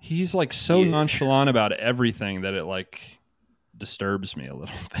 He's like so nonchalant about everything that it like disturbs me a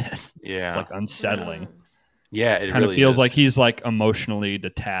little bit. Yeah. It's like unsettling. Yeah. It kind really of feels is. like he's like emotionally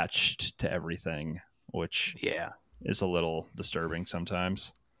detached to everything, which is a little disturbing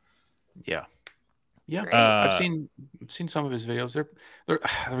sometimes. Yeah. Yeah. I've seen some of his videos. There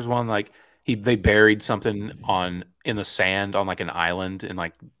was one like they buried something in the sand on like an island and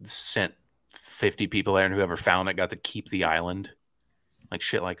like sent 50 people there, and whoever found it got to keep the island. Like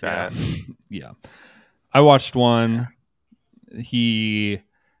shit like that. Yeah. I watched one. He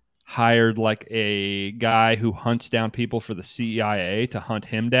hired like a guy who hunts down people for the CIA to hunt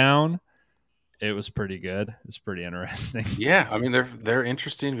him down. It was pretty good. It's pretty interesting. Yeah, I mean they're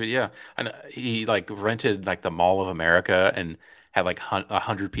interesting, but yeah, and he like rented like the Mall of America and had like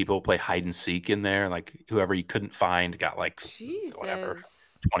 100 people play hide and seek in there. Like whoever you couldn't find got like whatever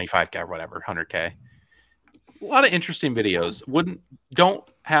 25K or whatever 100K. A lot of interesting videos. Don't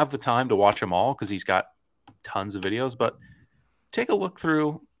have the time to watch them all because he's got tons of videos, but take a look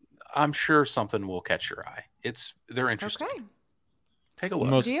through. I'm sure something will catch your eye. They're interesting. Okay. Take a look.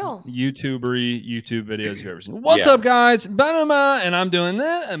 Most YouTubery YouTube videos you've ever seen. What's up, guys? Ba-da-ma, and I'm doing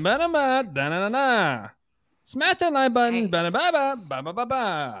this. And ba-da-ma, da-na-na-na. Smash that like button. Ba-da-ba-ba,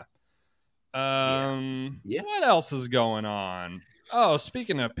 ba-ba-ba-ba. What else is going on? Oh,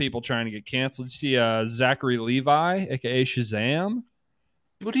 speaking of people trying to get canceled, you see Zachary Levi, a.k.a. Shazam?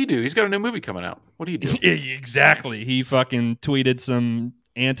 What do you do? He's got a new movie coming out. What do you do? Exactly. He fucking tweeted some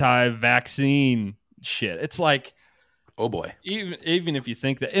anti-vaccine shit. It's like, oh boy. Even if you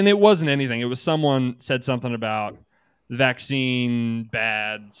think that, and it wasn't anything. It was someone said something about vaccine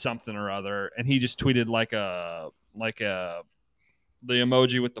bad something or other, and he just tweeted the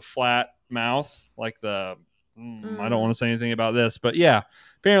emoji with the flat mouth, like the I don't want to say anything about this, but yeah,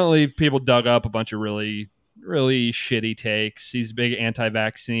 apparently people dug up a bunch of really, really shitty takes. He's big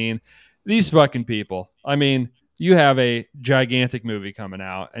anti-vaccine. These fucking people. I mean, you have a gigantic movie coming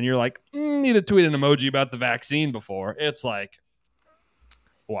out, and you're like, need to tweet an emoji about the vaccine before. It's like,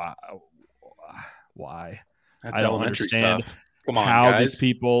 why? That's I don't elementary understand stuff. Come on, how guys. these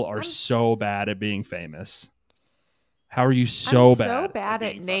people are so bad at being famous. How are you so bad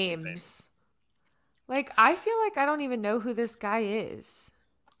at names? Like, I feel like I don't even know who this guy is.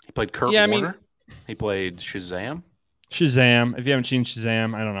 He played Kurt Warner. He played Shazam. Shazam. If you haven't seen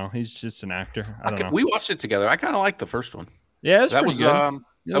Shazam, I don't know. He's just an actor. I don't know. We watched it together. I kind of liked the first one. Yeah, that was good.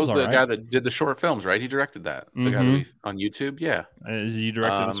 That was the guy that did the short films, right? He directed that. The guy that on YouTube. Yeah. He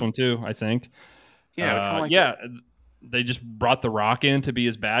directed this one too, I think. Yeah. They just brought The Rock in to be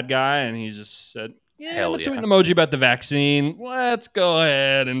his bad guy, and he just said, I'm tweet an emoji about the vaccine. Let's go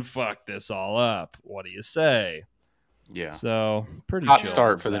ahead and fuck this all up. What do you say? Yeah. So pretty hot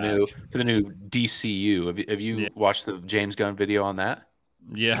start for the new DCU. Have you watched the James Gunn video on that?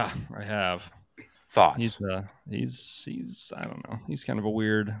 Yeah, I have. Thoughts? He's I don't know. He's kind of a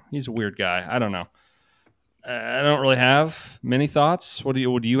weird guy. I don't know. I don't really have many thoughts. Do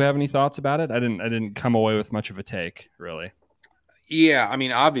you have any thoughts about it? I didn't come away with much of a take, really. Yeah, I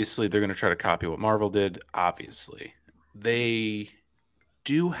mean, obviously they're going to try to copy what Marvel did. Obviously, they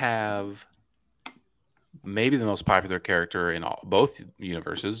do have maybe the most popular character in both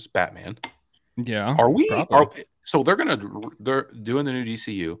universes, Batman. Yeah. So they're doing the new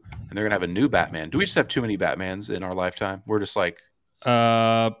DCU and they're gonna have a new Batman. Do we just have too many Batmans in our lifetime? We're just like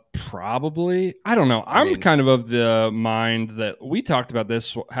probably. I don't know. I'm kind of the mind that we talked about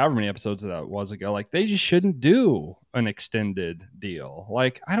this however many episodes that was ago. Like, they just shouldn't do an extended deal.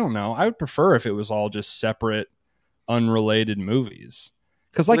 Like, I don't know. I would prefer if it was all just separate, unrelated movies.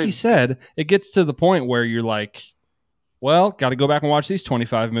 Because like you said, it gets to the point where you're like, well, got to go back and watch these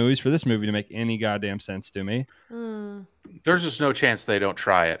 25 movies for this movie to make any goddamn sense to me. There's just no chance they don't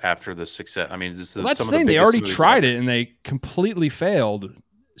try it after the success. I mean, that's the thing. They already tried it and they completely failed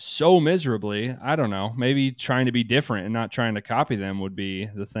so miserably. I don't know. Maybe trying to be different and not trying to copy them would be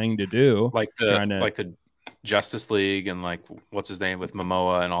the thing to do. Like the Justice League and like what's his name with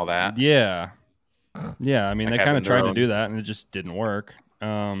Momoa and all that. Yeah. I mean, they kind of tried to do that and it just didn't work.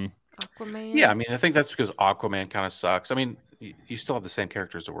 Aquaman. Yeah, I mean, I think that's because Aquaman kind of sucks. I mean, you still have the same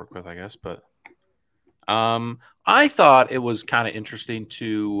characters to work with, I guess, but I thought it was kind of interesting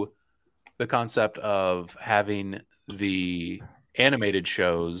to the concept of having the animated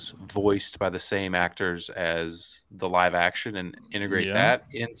shows voiced by the same actors as the live action and integrate that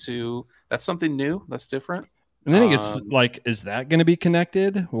into that's something new, that's different. And then it gets like, is that going to be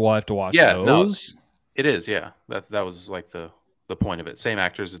connected? We'll have to watch those. No, it is, yeah. That was like the point of it. Same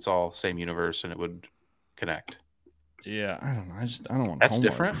actors, it's all same universe, and it would connect. Yeah, I don't know. I don't want that's homework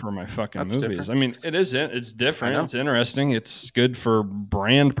different for my fucking movies. Different. I mean, it is. It's different. It's interesting. It's good for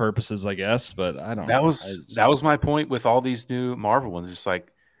brand purposes, I guess. But I don't. That was my point with all these new Marvel ones. Just like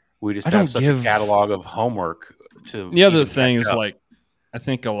we just have such a catalog of homework to. The other thing is like, I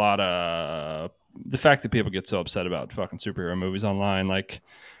think a lot of the fact that people get so upset about fucking superhero movies online, like.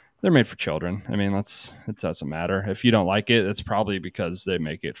 They're made for children. I mean, it doesn't matter. If you don't like it, it's probably because they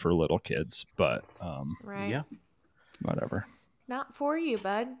make it for little kids. But right. Yeah, whatever. Not for you,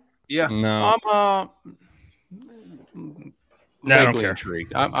 bud. Yeah. No. I'm I don't care.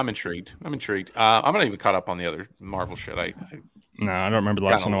 Intrigued. I'm intrigued. I'm not even caught up on the other Marvel shit. No, I don't remember the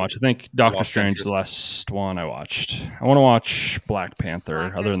last one I watched. I think Doctor Strange is the last one I watched. I want to watch Black Panther.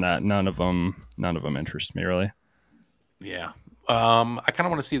 Slackers. Other than that, none of them interest me really. Yeah. I kind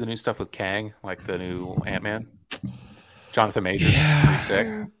of want to see the new stuff with Kang, like the new Ant-Man. Jonathan Majors is pretty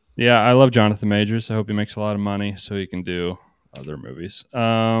sick. Yeah, I love Jonathan Majors. I hope he makes a lot of money so he can do other movies.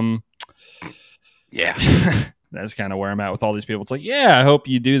 Yeah. That's kind of where I'm at with all these people. It's like, yeah, I hope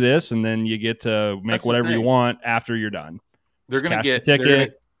you do this, and then you get to make whatever you want after you're done. They're going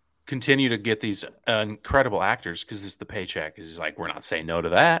to continue to get these incredible actors because it's the paycheck. It's like, we're not saying no to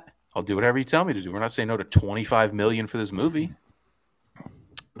that. I'll do whatever you tell me to do. We're not saying no to $25 million for this movie.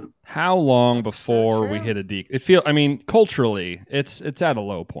 How long before we hit a culturally, it's at a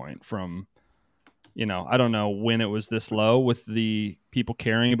low point from, I don't know when it was this low with the people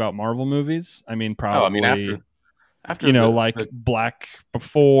caring about Marvel movies. I mean, probably, after Black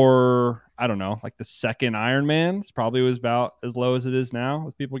before, I don't know, like the second Iron Man probably was about as low as it is now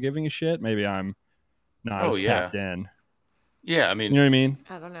with people giving a shit. Maybe I'm not tapped in. Yeah, I mean, you know what I mean?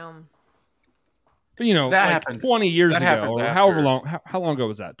 I don't know. But that happened 20 years ago, or however long. How long ago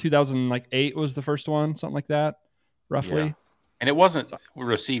was that? 2008 was the first one, something like that, roughly. Yeah. And it wasn't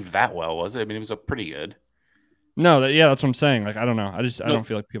received that well, was it? I mean, it was a pretty good. No, that's what I'm saying. Like, I don't know. I don't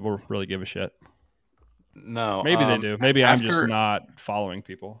feel like people really give a shit. No, maybe they do. Maybe I'm just not following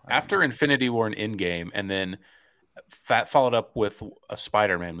people. After Infinity War and Endgame, and then followed up with a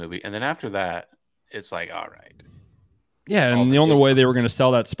Spider-Man movie, and then after that, it's like, all right. Yeah, and the only way they were going to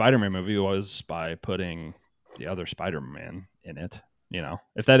sell that Spider-Man movie was by putting the other Spider-Man in it.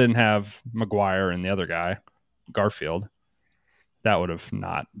 If that didn't have Maguire and the other guy, Garfield, that would have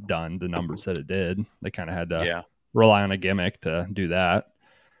not done the numbers that it did. They kind of had to rely on a gimmick to do that.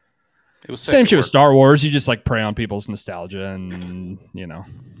 It was same shit with Star Wars. You just prey on people's nostalgia, and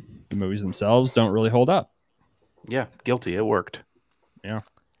the movies themselves don't really hold up. Yeah, guilty. It worked. Yeah,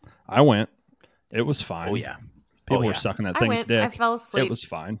 I went. It was fine. Oh yeah. People were sucking that thing's dick. I fell asleep. It was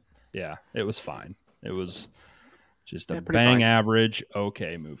fine. Yeah, it was fine. It was just a bang average,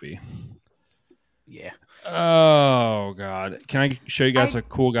 okay movie. Yeah. Oh, God. Can I show you guys a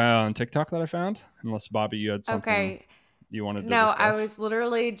cool guy on TikTok that I found? Unless, Bobby, you had something you wanted to discuss. I was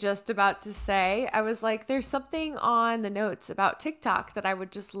literally just about to say, I was like, there's something on the notes about TikTok that I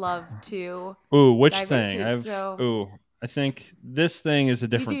would just love to Ooh, which thing? I think this thing is a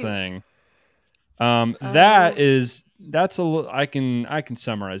different thing. That's a little, I can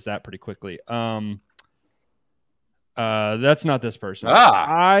summarize that pretty quickly. That's not this person.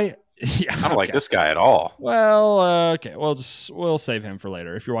 I don't like this guy at all. Well, okay. We'll save him for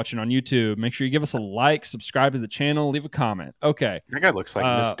later. If you're watching on YouTube, make sure you give us a like, subscribe to the channel, leave a comment. Okay. That guy looks like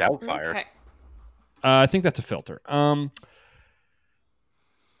Miss Doubtfire. Okay. I think that's a filter.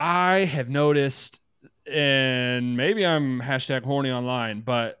 I have noticed, and maybe I'm #horny online,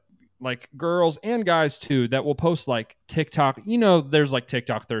 but girls and guys too that will post TikTok. There's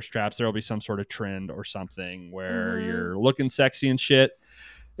TikTok thirst traps. There'll be some sort of trend or something where you're looking sexy and shit.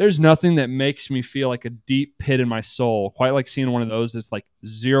 There's nothing that makes me feel like a deep pit in my soul, quite like seeing one of those that's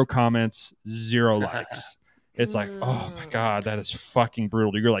 0 comments, 0 likes. It's oh my God, that is fucking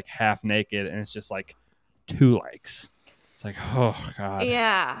brutal. You're half naked and it's just 2 likes. It's oh God.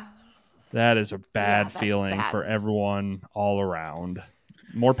 Yeah. That is a bad feeling for everyone all around.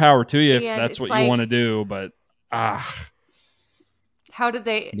 More power to you if that's what you want to do, but how did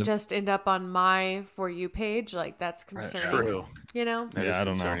they just end up on my For You page? That's concerning. True. That is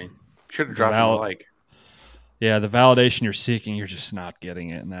concerning. Should have dropped a like. Yeah, the validation you're seeking, you're just not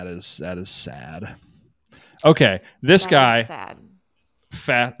getting it, and that is sad. Okay, this guy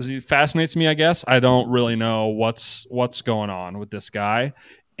fascinates me. I guess I don't really know what's going on with this guy,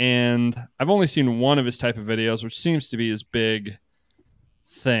 and I've only seen one of his type of videos, which seems to be his big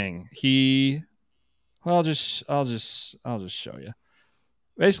thing. I'll just show you.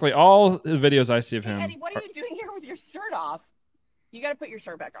 Basically, all the videos I see of him. Hey, Eddie, what are you doing here with your shirt off? You got to put your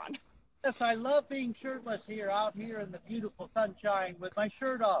shirt back on. Yes, I love being shirtless out here in the beautiful sunshine with my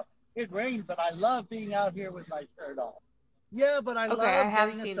shirt off. It rained, but I love being out here with my shirt off. Yeah, but I love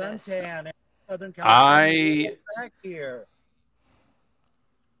getting a suntan in Southern California. Back here.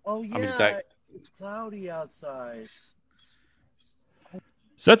 Oh yeah, it's cloudy outside.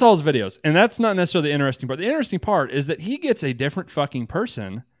 So that's all his videos. And that's not necessarily the interesting part. The interesting part is that he gets a different fucking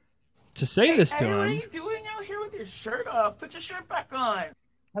person to say this to him. What are you doing out here with your shirt off? Put your shirt back on.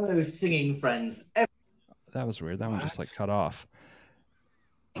 Hello, singing friends. That was weird. That one just cut off.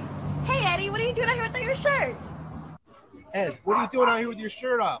 Hey, Eddie, what are you doing out here with your shirt? Ed, what are you doing out here with your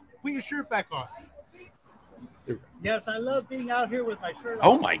shirt off? Put your shirt back on. Yes, I love being out here with my shirt off.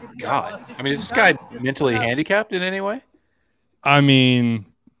 Oh my God. I mean, is this guy mentally handicapped in any way? I mean,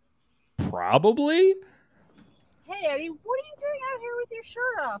 probably. Hey, Eddie, what are you doing out here with your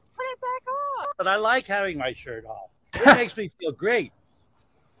shirt off? Put it back on. But I like having my shirt off. It makes me feel great.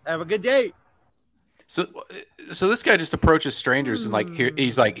 Have a good day. So this guy just approaches strangers and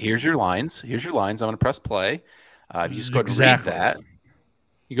he's like, here's your lines. Here's your lines. I'm going to press play. You just go ahead and read that.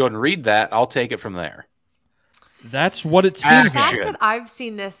 You go ahead and read that. I'll take it from there. That's what it seems. The fact that I've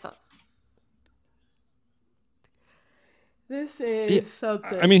seen this. This is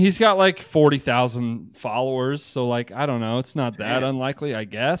something. I mean, he's got like 40,000 followers, so like I don't know. It's not that unlikely, I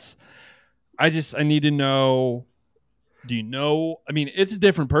guess. I need to know. Do you know? I mean, it's a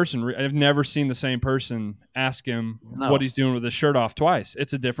different person. I've never seen the same person ask him what he's doing with his shirt off twice.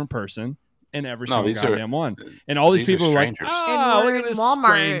 It's a different person in every single goddamn one. And all these people are like, oh, look at this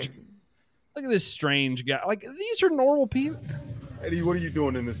Walmart. Look at this strange guy. Like, these are normal people. Eddie, what are you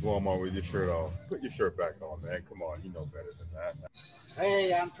doing in this Walmart with your shirt off? Put your shirt back on, man. Come on, you know better than that.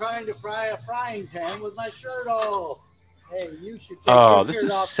 Hey, I'm trying to fry a frying pan with my shirt off. Hey, you should take your shirt off. This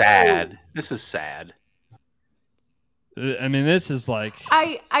is sad. This is sad. I mean, this is like...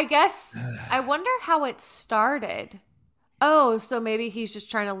 I guess... I wonder how it started. Oh, so maybe he's just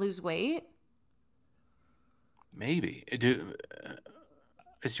trying to lose weight? Maybe.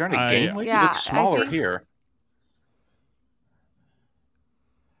 Is trying to gain weight? Yeah, he looks smaller here.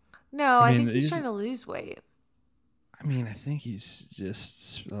 No, I think he's trying to lose weight. I mean, I think he's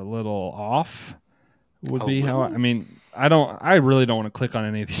just a little off. Would be how I mean, I really don't want to click on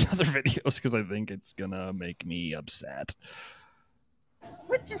any of these other videos because I think it's gonna make me upset.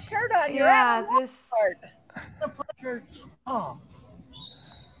 Put your shirt on. You're at Shirt off.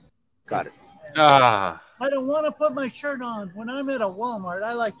 Got it. I don't want to put my shirt on. When I'm at a Walmart,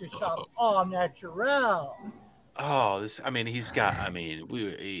 I like to shop au natural. Oh, he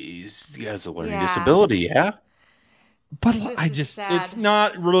has a learning disability, yeah? But it's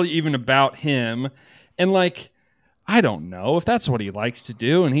not really even about him. And like, I don't know if that's what he likes to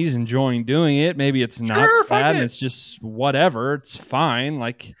do and he's enjoying doing it. Maybe it's not sad and it's just whatever. It's fine.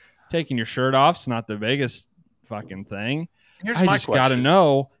 Like, taking your shirt off's not the biggest fucking thing. I just got to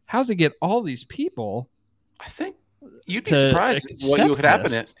know, how's it get all these people? I think you'd be surprised what would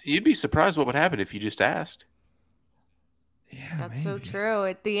happen. You'd be surprised what would happen if you just asked. Yeah, that's so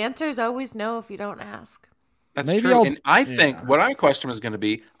true. The answer is always no if you don't ask. That's true. And I think what my question was going to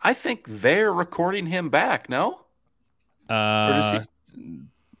be, I think they're recording him back, no? No,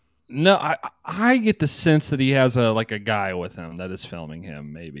 I get the sense that he has a guy with him that is filming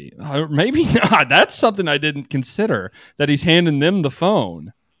him, maybe. Maybe not. That's something I didn't consider, that he's handing them the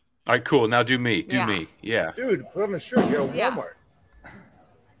phone. All right, cool. Now do me. Yeah. Dude, put on a shirt. You're at Walmart.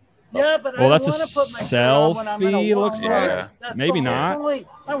 Yeah, but well, I that's don't want to put my shirt on when I'm in a selfie. Looks like maybe not.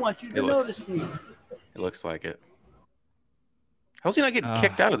 I want you to notice me. It looks like it. How's he not getting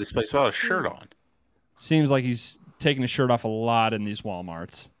kicked out of this place without a shirt on? Seems like he's taking his shirt off a lot in these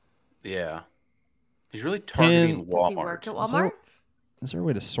Walmarts. Yeah, he's really targeting Walmart. Does he work at Walmart? Is there a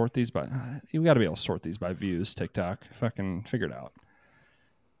way to sort these by? You got to be able to sort these by views. TikTok, fucking figure it out.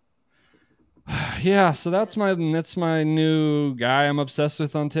 Yeah, so that's my new guy I'm obsessed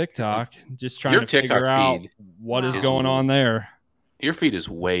with on TikTok. Just trying to figure out what is going on there. Your feed is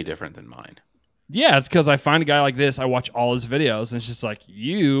way different than mine. Yeah, it's because I find a guy like this, I watch all his videos, and it's just like,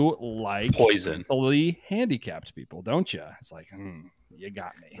 you like poison, mentally handicapped people, don't you? It's like, you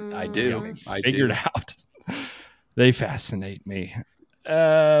got me. I do. I figured out. They fascinate me.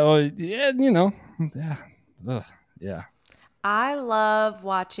 Yeah, you know, yeah, yeah. I love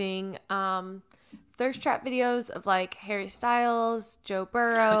watching thirst trap videos of like Harry Styles, Joe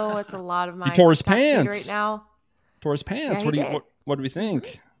Burrow. It's a lot of my he tore his pants right now. Tore his pants. Yeah, what do we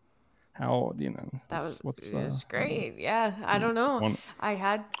think? How that was great. Yeah, I don't know. I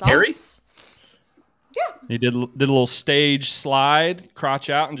had thoughts. Harry? Yeah. He did a little stage slide,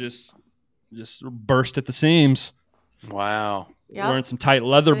 crotch out, and just burst at the seams. Wow. Yep. Wearing some tight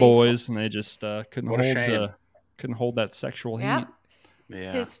leather boys, and they just couldn't hold that sexual heat.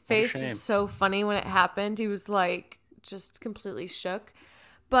 Yeah. His face was so funny when it happened. He was like just completely shook.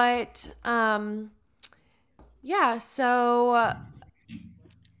 But yeah, so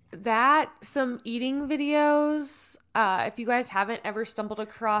some eating videos. If you guys haven't ever stumbled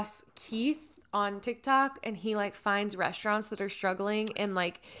across Keith on TikTok, and he like finds restaurants that are struggling and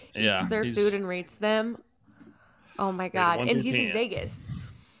like eats their food and rates them. Oh my God. And he's in Vegas.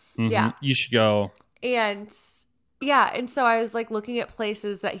 Mm-hmm. Yeah. You should go. And yeah, and so I was like looking at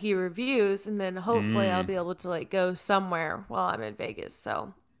places that he reviews, and then hopefully I'll be able to like go somewhere while I'm in Vegas.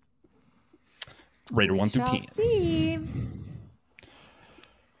 So Rated 1 through 10. See.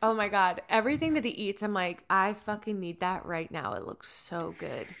 Oh my God. Everything that he eats, I'm like, I fucking need that right now. It looks so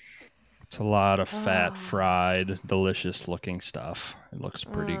good. It's a lot of fat, fried, delicious looking stuff. It looks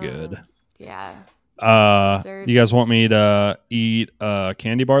pretty good. Yeah. You guys want me to eat a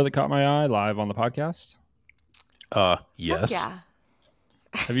candy bar that caught my eye live on the podcast? Yes. Fuck yeah.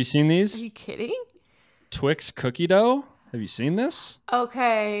 Have you seen these? Are you kidding? Twix cookie dough. Have you seen this?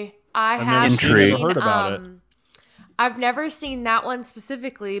 Okay. I've never heard about it. I've never seen that one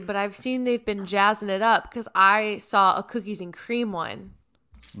specifically, but I've seen they've been jazzing it up because I saw a cookies and cream one.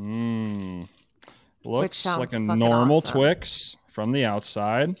 Looks like a normal awesome. Twix from the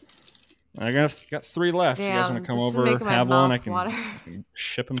outside. I got 3 left. Damn, you guys want to come over, have one? I can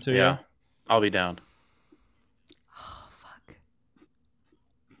ship them to you. I'll be down. Oh, fuck.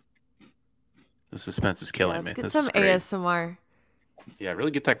 The suspense is killing me. Let's get some ASMR. Yeah,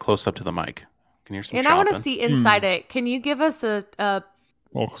 really get that close up to the mic. Can hear some And chopping. I want to see inside it. Can you give us a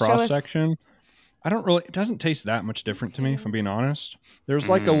little cross section? I don't really. It doesn't taste that much different to me, if I'm being honest. There's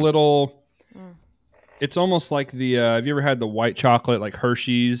like a little. It's almost like the. Have you ever had the white chocolate, like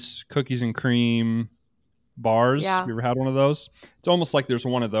Hershey's cookies and cream bars? Yeah. Have you ever had one of those? It's almost like there's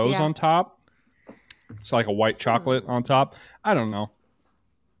one of those on top. It's like a white chocolate on top. I don't know.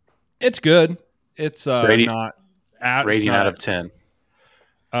 It's good. It's rating not. Rating out of 10.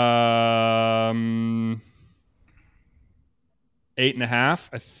 8.5.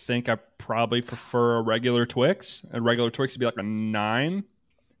 I think I probably prefer a regular Twix. A regular Twix would be like a 9.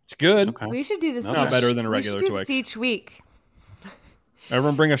 It's good. Okay. We should do this. It's not better than a regular we should do Twix. this each week.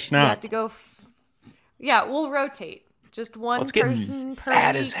 Everyone bring a We snack. have to go. Yeah, we'll rotate. Just one Let's get person per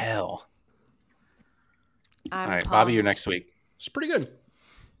fat week. as hell. I'm All right, pumped. Bobby, you're next week. It's pretty good.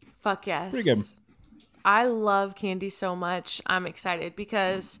 Fuck yes. Pretty good. I love candy so much. I'm excited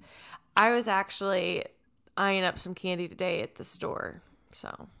because I was actually eyeing up some candy today at the store.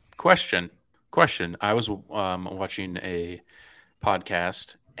 So Question. I was watching a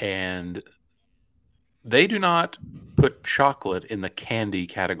podcast and they do not put chocolate in the candy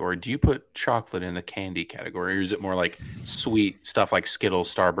category. Do you put chocolate in the candy category, or is it more like sweet stuff like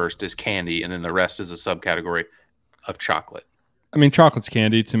Skittles, Starburst is candy, and then the rest is a subcategory of chocolate? I mean, chocolate's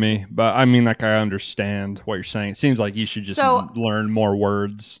candy to me, but I mean, like, I understand what you're saying. It seems like you should just learn more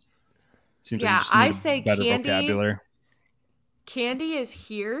words. Seems like you just need I say better candy. vocabulary. Candy is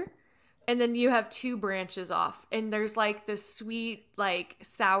here, and then you have 2 branches off, and there's like this sweet, like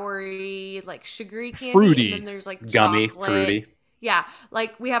soury, like sugary candy, fruity, and then there's like gummy, chocolate. fruity. Yeah,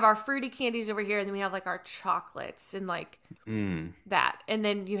 like we have our fruity candies over here, and then we have like our chocolates and like that, and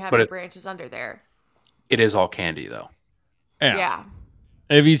then you have your branches under there. It is all candy, though. Yeah.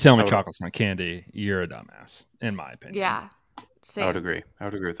 If you tell me chocolate's not candy, you're a dumbass, in my opinion. Yeah. Same. I would agree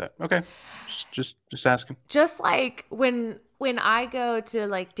with that. Okay. Just asking. Just like when I go to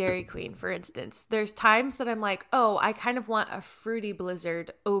like Dairy Queen, for instance, there's times that I'm like, oh, I kind of want a fruity Blizzard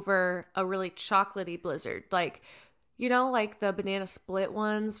over a really chocolatey Blizzard. Like, you know, like the banana split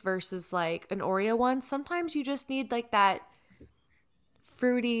ones versus like an Oreo one. Sometimes you just need like that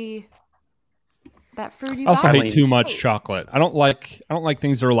fruity I also hate too much chocolate. I don't like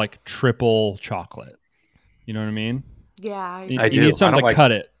things that are like triple chocolate. You know what I mean? Yeah, I do. You need something to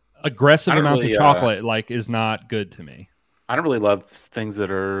cut it. Aggressive amounts of chocolate is not good to me. I don't really love things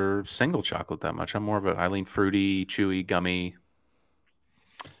that are single chocolate that much. I'm more of I lean fruity, chewy, gummy.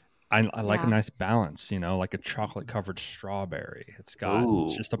 I like a nice balance, like a chocolate covered strawberry. It's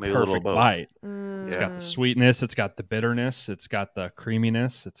just a perfect bite. It's got the sweetness, it's got the bitterness, it's got the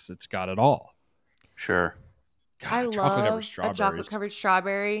creaminess, it's got it all. Sure. God, I love a chocolate covered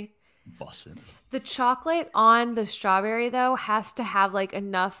strawberry. Bussin'. The chocolate on the strawberry though has to have like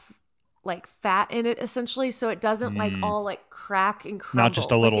enough like fat in it essentially, so it doesn't like all like crack and crumble. Not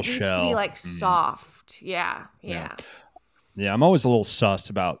just a little shell. It needs to be like soft. Yeah. Yeah, I'm always a little sus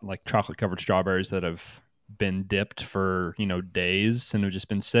about like chocolate covered strawberries that have been dipped for days and have just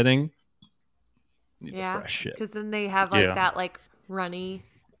been sitting. Need the fresh shit. Because then they have like that like runny.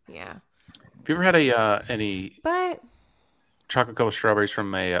 Yeah. Have you ever had any chocolate covered strawberries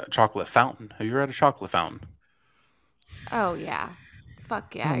from a chocolate fountain? Have you ever had a chocolate fountain? Oh yeah,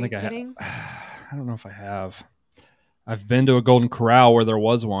 fuck yeah! Are you kidding? I don't know if I have. I've been to a Golden Corral where there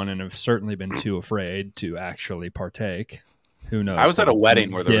was one, and have certainly been too afraid to actually partake. Who knows? I was at a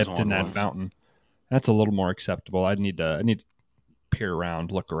wedding where there was one in that fountain. That's a little more acceptable. I need to peer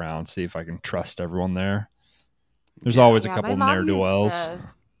around, look around, see if I can trust everyone there. There's always a couple ne'er-do-wells.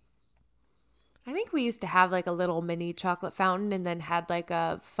 I think we used to have like a little mini chocolate fountain and then had like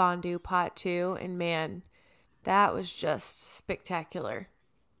a fondue pot too. And man, that was just spectacular.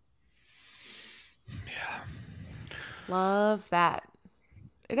 Yeah. Love that.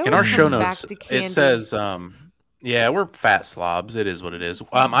 In our show notes, it says, yeah, we're fat slobs. It is what it is.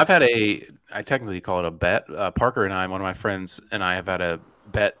 I technically call it a bet. Parker and I, one of my friends and I have had a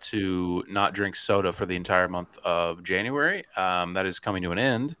bet to not drink soda for the entire month of January. That is coming to an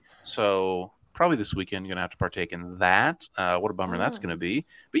end. So probably this weekend, going to have to partake in that. What a bummer that's going to be.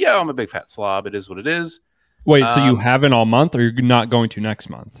 But yeah, I'm a big fat slob. It is what it is. Wait, so you haven't all month, or you're not going to next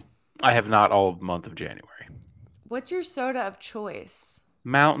month? I have not all month of January. What's your soda of choice?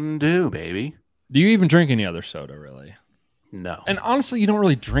 Mountain Dew, baby. Do you even drink any other soda, really? No. And honestly, you don't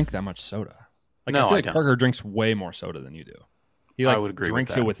really drink that much soda. Like, no, I feel like Parker drinks way more soda than you do. He I would agree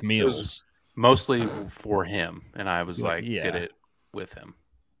drinks with that. It with meals. Mostly for him, and I was like, get it with him.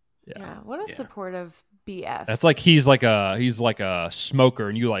 Yeah. What a supportive BF. That's like he's like a smoker,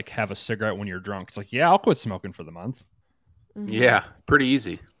 and you like have a cigarette when you're drunk. It's like, yeah, I'll quit smoking for the month. Mm-hmm. Yeah, pretty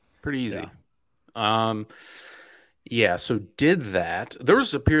easy. Yeah, so did that. There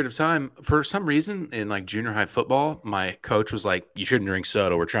was a period of time, for some reason, in like junior high football, my coach was like, you shouldn't drink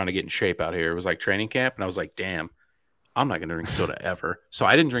soda. We're trying to get in shape out here. It was like training camp, and I was like, damn, I'm not going to drink soda ever. So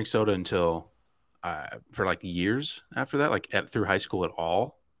I didn't drink soda until for like years after that, like through high school at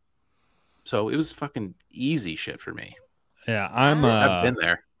all. So it was fucking easy shit for me. Yeah, I've been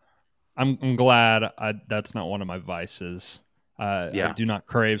there. I'm glad that's not one of my vices. I do not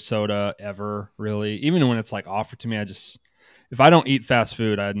crave soda ever, really. Even when it's like offered to me, if I don't eat fast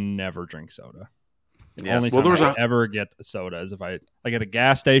food, I never drink soda. The only time I ever get soda is if I like at a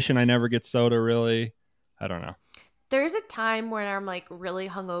gas station. I never get soda, really. I don't know. There's a time when I'm like really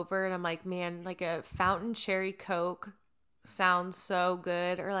hungover and I'm like, man, like a fountain cherry Coke sounds so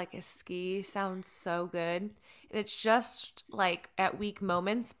good, or like a ski sounds so good. And it's just like at weak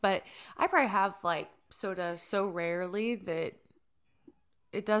moments, but I probably have like soda so rarely that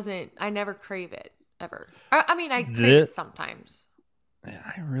I never crave it ever. I mean, I crave it sometimes.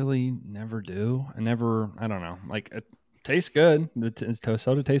 I really never do. I don't know. Like, it tastes good.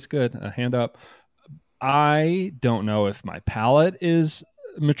 Soda tastes good. Hand up. I don't know if my palate is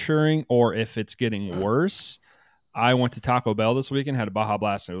maturing or if it's getting worse. I went to Taco Bell this weekend, had a Baja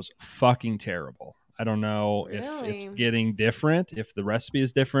Blast, and it was fucking terrible. I don't know if it's getting different, if the recipe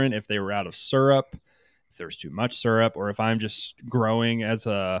is different, if they were out of syrup, if there's too much syrup, or if I'm just growing as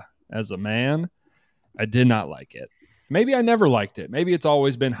a man. I did not like it. Maybe I never liked it. Maybe it's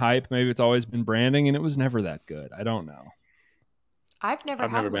always been hype. Maybe it's always been branding, and it was never that good. I don't know. I've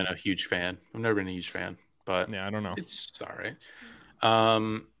never been a huge fan. But yeah, I don't know. It's all right.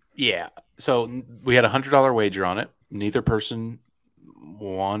 Yeah. So we had $100 wager on it. Neither person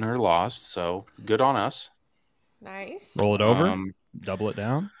won or lost, so good on us. Nice. Roll it over. Double it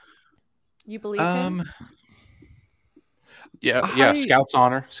down. You believe him? Yeah. Scout's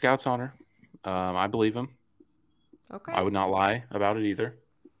honor. I believe him. Okay. I would not lie about it either.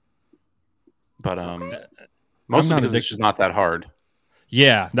 But mostly because it's just not that hard.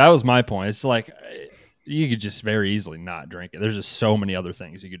 Yeah, that was my point. It's like you could just very easily not drink it. There's just so many other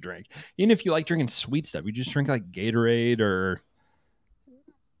things you could drink. Even if you like drinking sweet stuff, you just drink like Gatorade or.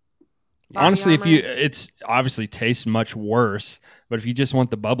 Honestly, it's obviously tastes much worse, but if you just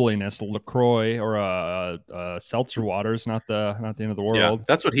want the bubbliness, LaCroix or a seltzer water is not the end of the world. Yeah,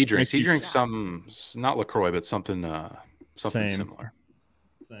 that's what he drinks. He drinks some, not LaCroix, but something similar.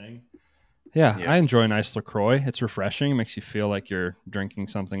 Thing. Yeah, I enjoy a nice LaCroix. It's refreshing. It makes you feel like you're drinking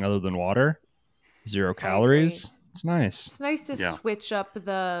something other than water. 0 calories. It's nice. It's nice to switch up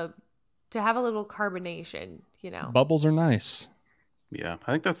to have a little carbonation, you know. Bubbles are nice. Yeah,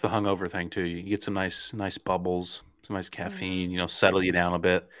 I think that's the hungover thing too. You get some nice bubbles, some nice caffeine, settle you down a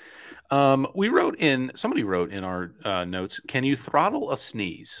bit. Somebody wrote in our notes, can you throttle a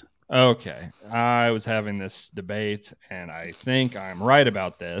sneeze? Okay. I was having this debate, and I think I'm right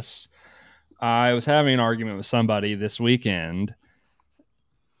about this. I was having an argument with somebody this weekend.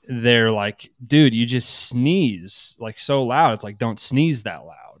 They're like, dude, you just sneeze like so loud. It's like, don't sneeze that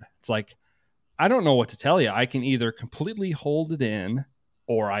loud. It's like, I don't know what to tell you. I can either completely hold it in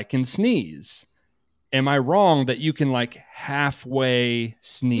or I can sneeze. Am I wrong that you can like halfway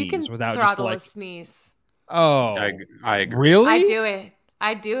sneeze without just like a sneeze? Oh, I agree. Really?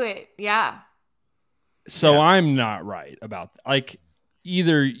 I do it. Yeah. So I'm not right about like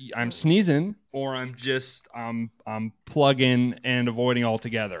either I'm sneezing or I'm plugging and avoiding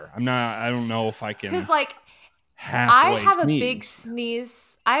altogether. I don't know if I can. Because like I have a big sneeze.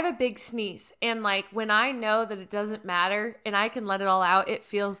 And like when I know that it doesn't matter and I can let it all out, it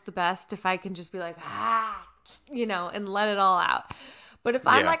feels the best if I can just be like, and let it all out. But if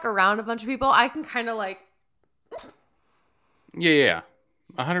I'm like around a bunch of people, I can kind of like. Yeah.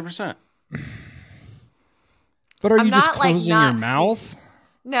 100%. But are you just closing your mouth?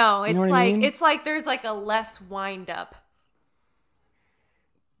 No, You it's know what I like mean? it's like there's like a less wind up.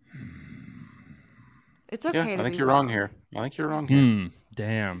 It's okay. Yeah, to I think be you're wrong here. I think you're wrong here.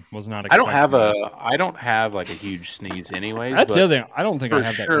 Damn, was not. I don't have expecting I don't have like a huge sneeze, anyways. That's but the other thing. I don't think I for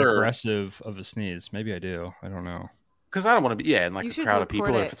have that sure- aggressive of a sneeze. Maybe I do. I don't know. because I don't want to be in like You a should crowd of people.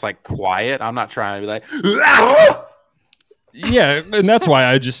 record If it. it's like quiet, I'm not trying to be like. Yeah, and that's why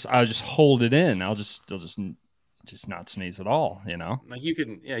I just hold it in. I'll just not sneeze at all. You know. Like you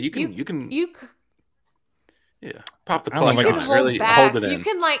can, yeah, you can, yeah, pop the I don't plug know on if I it. can Really back. hold it in. You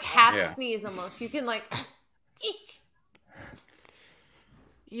can like half Yeah. sneeze almost. You can like.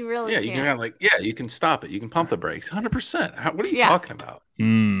 You really Yeah, can. you can have like, yeah, you can stop it. You can pump the brakes, 100%. What are you Yeah. talking about?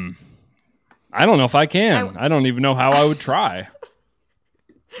 I don't know if I can. I don't even know how I would try.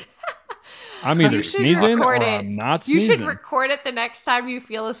 I'm either You should sneezing or record it. I'm not You sneezing. should record it the next time you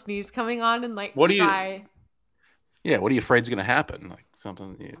feel a sneeze coming on and like What do you- try. Yeah, what are you afraid is going to happen? Like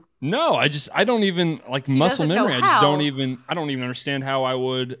something. No, I don't even like muscle doesn't know memory. I just how. don't even understand how I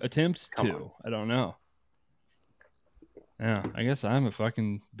would attempt Come to. on. I don't know. Yeah, I guess I'm a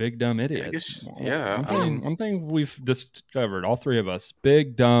fucking big dumb idiot. I guess, yeah. One thing we've discovered, all three of us,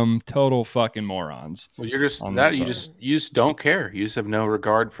 big dumb, total fucking morons. Well, you're just on that this you side. just don't care. You just have no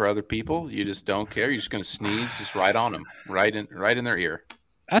regard for other people. You just don't care. You're just going to sneeze just right on them, right in their ear.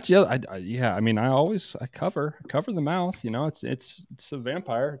 That's the other. I mean, I cover the mouth. You know, it's a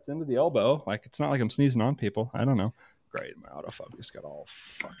vampire. It's into the elbow. Like it's not like I'm sneezing on people. I don't know. Great, my autofocus got all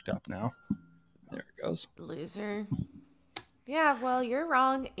fucked up now. There it goes. Loser. Yeah, well, you're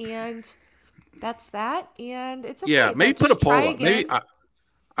wrong, and that's that. And it's okay. Yeah, maybe Then put a just try poll up. Maybe again.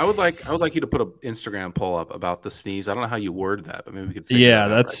 I would like you to put an Instagram poll up about the sneeze. I don't know how you word that, but maybe we could. Figure Yeah,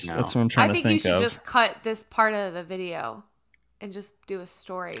 that out that's right now. what I'm trying I to think think you should of. just cut this part of the video and just do a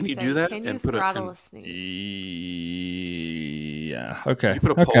story. Can you saying, do that Can you and put throttle a a sneeze? Yeah. Okay. Can you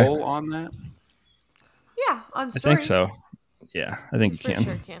put a okay. poll on that? Yeah, on I stories. think so. Yeah, I think you For can.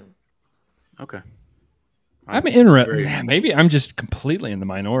 sure can. Okay. I'm interested. very- Maybe I'm just completely in the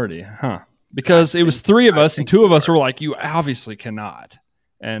minority, huh? Because it was think- three of I us, and think two you of us are. were like, "You obviously cannot,"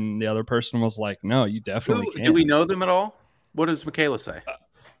 and the other person was like, "No, you definitely can." Do we know them at all? What does Michaela say?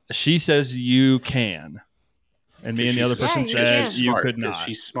 She says you can, and me and the other She's- person Yeah, you says can. you smart, could 'cause not.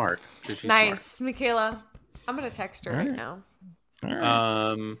 She's smart. 'Cause she's Nice, Michaela. I'm gonna text her All right right. now. All smart.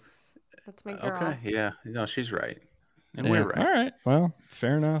 right. That's my girl. Okay. Yeah. No, she's right, and Yeah. we're right. All right. Well,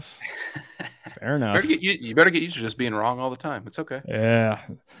 fair enough. Fair enough. You better get used to just being wrong all the time. It's okay. Yeah.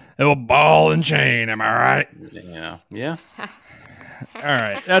 It will ball and chain. Am I right? Yeah. Yeah. All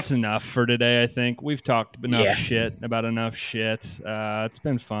right, that's enough for today. I think we've talked enough Yeah. shit about enough shit. It's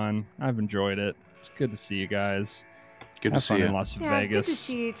been fun. I've enjoyed it. It's good to see you guys. Good to Have see fun in you. Las Yeah, Vegas. good to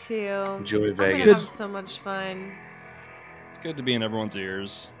see you too. Enjoy I'm gonna Vegas. have so much fun. It's good to be in everyone's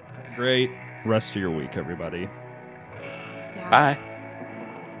ears. Great rest of your week, everybody. Yeah. Bye.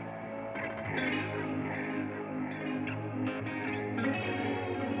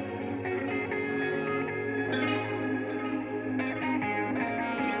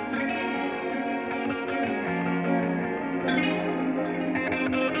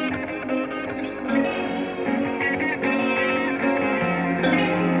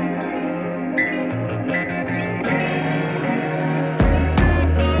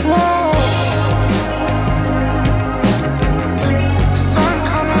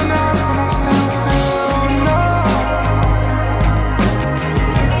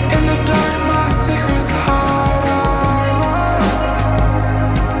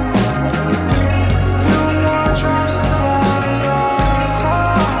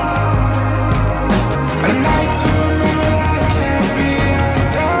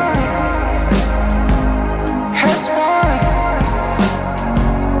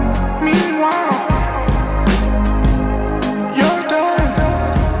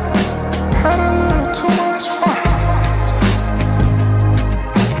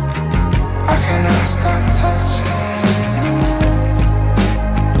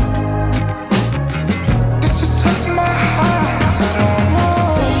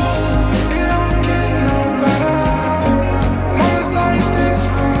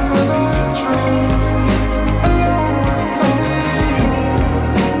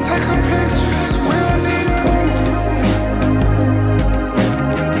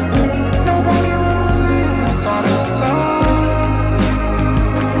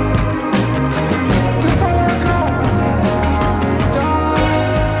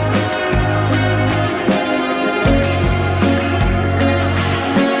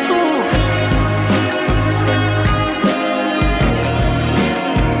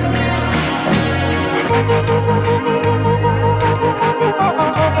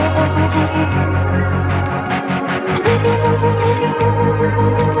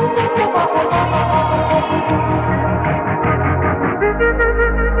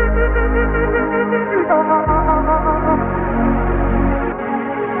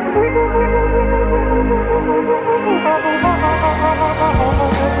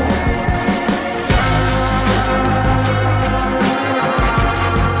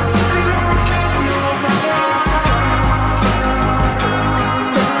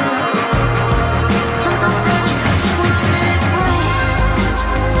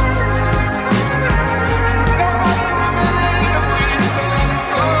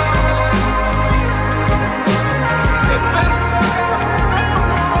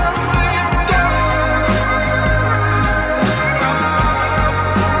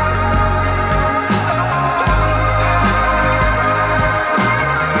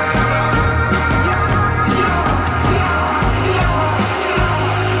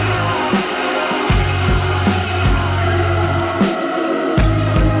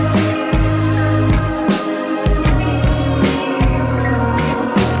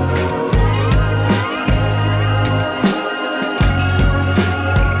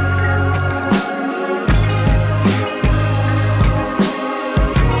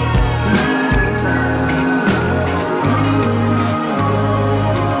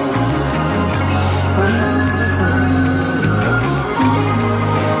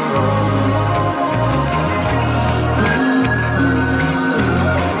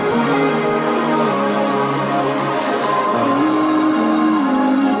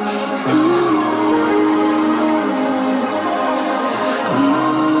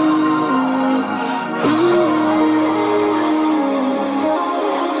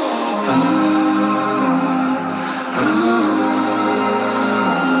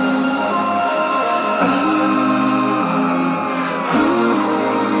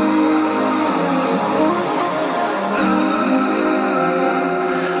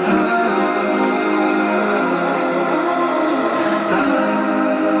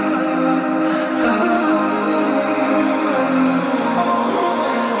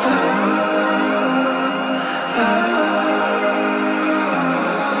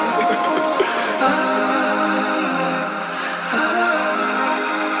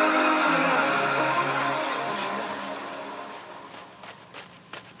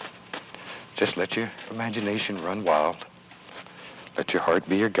 Just let your imagination run wild. Let your heart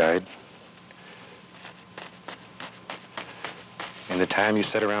be your guide. In the time you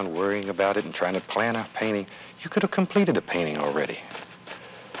sit around worrying about it and trying to plan a painting, you could have completed a painting already.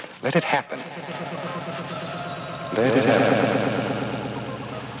 Let it happen. Let it happen.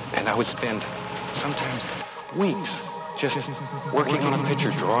 And I would spend sometimes weeks just working on a picture,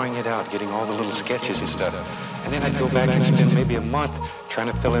 drawing it out, getting all the little sketches and stuff. And then I'd go back and spend maybe a month trying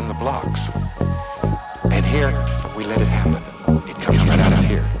to fill in the blocks. And here, we let it happen. It comes right out of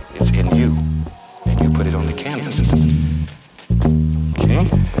here. It's in you. And you put it on the canvas. Okay?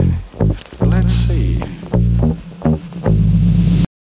 Let's see.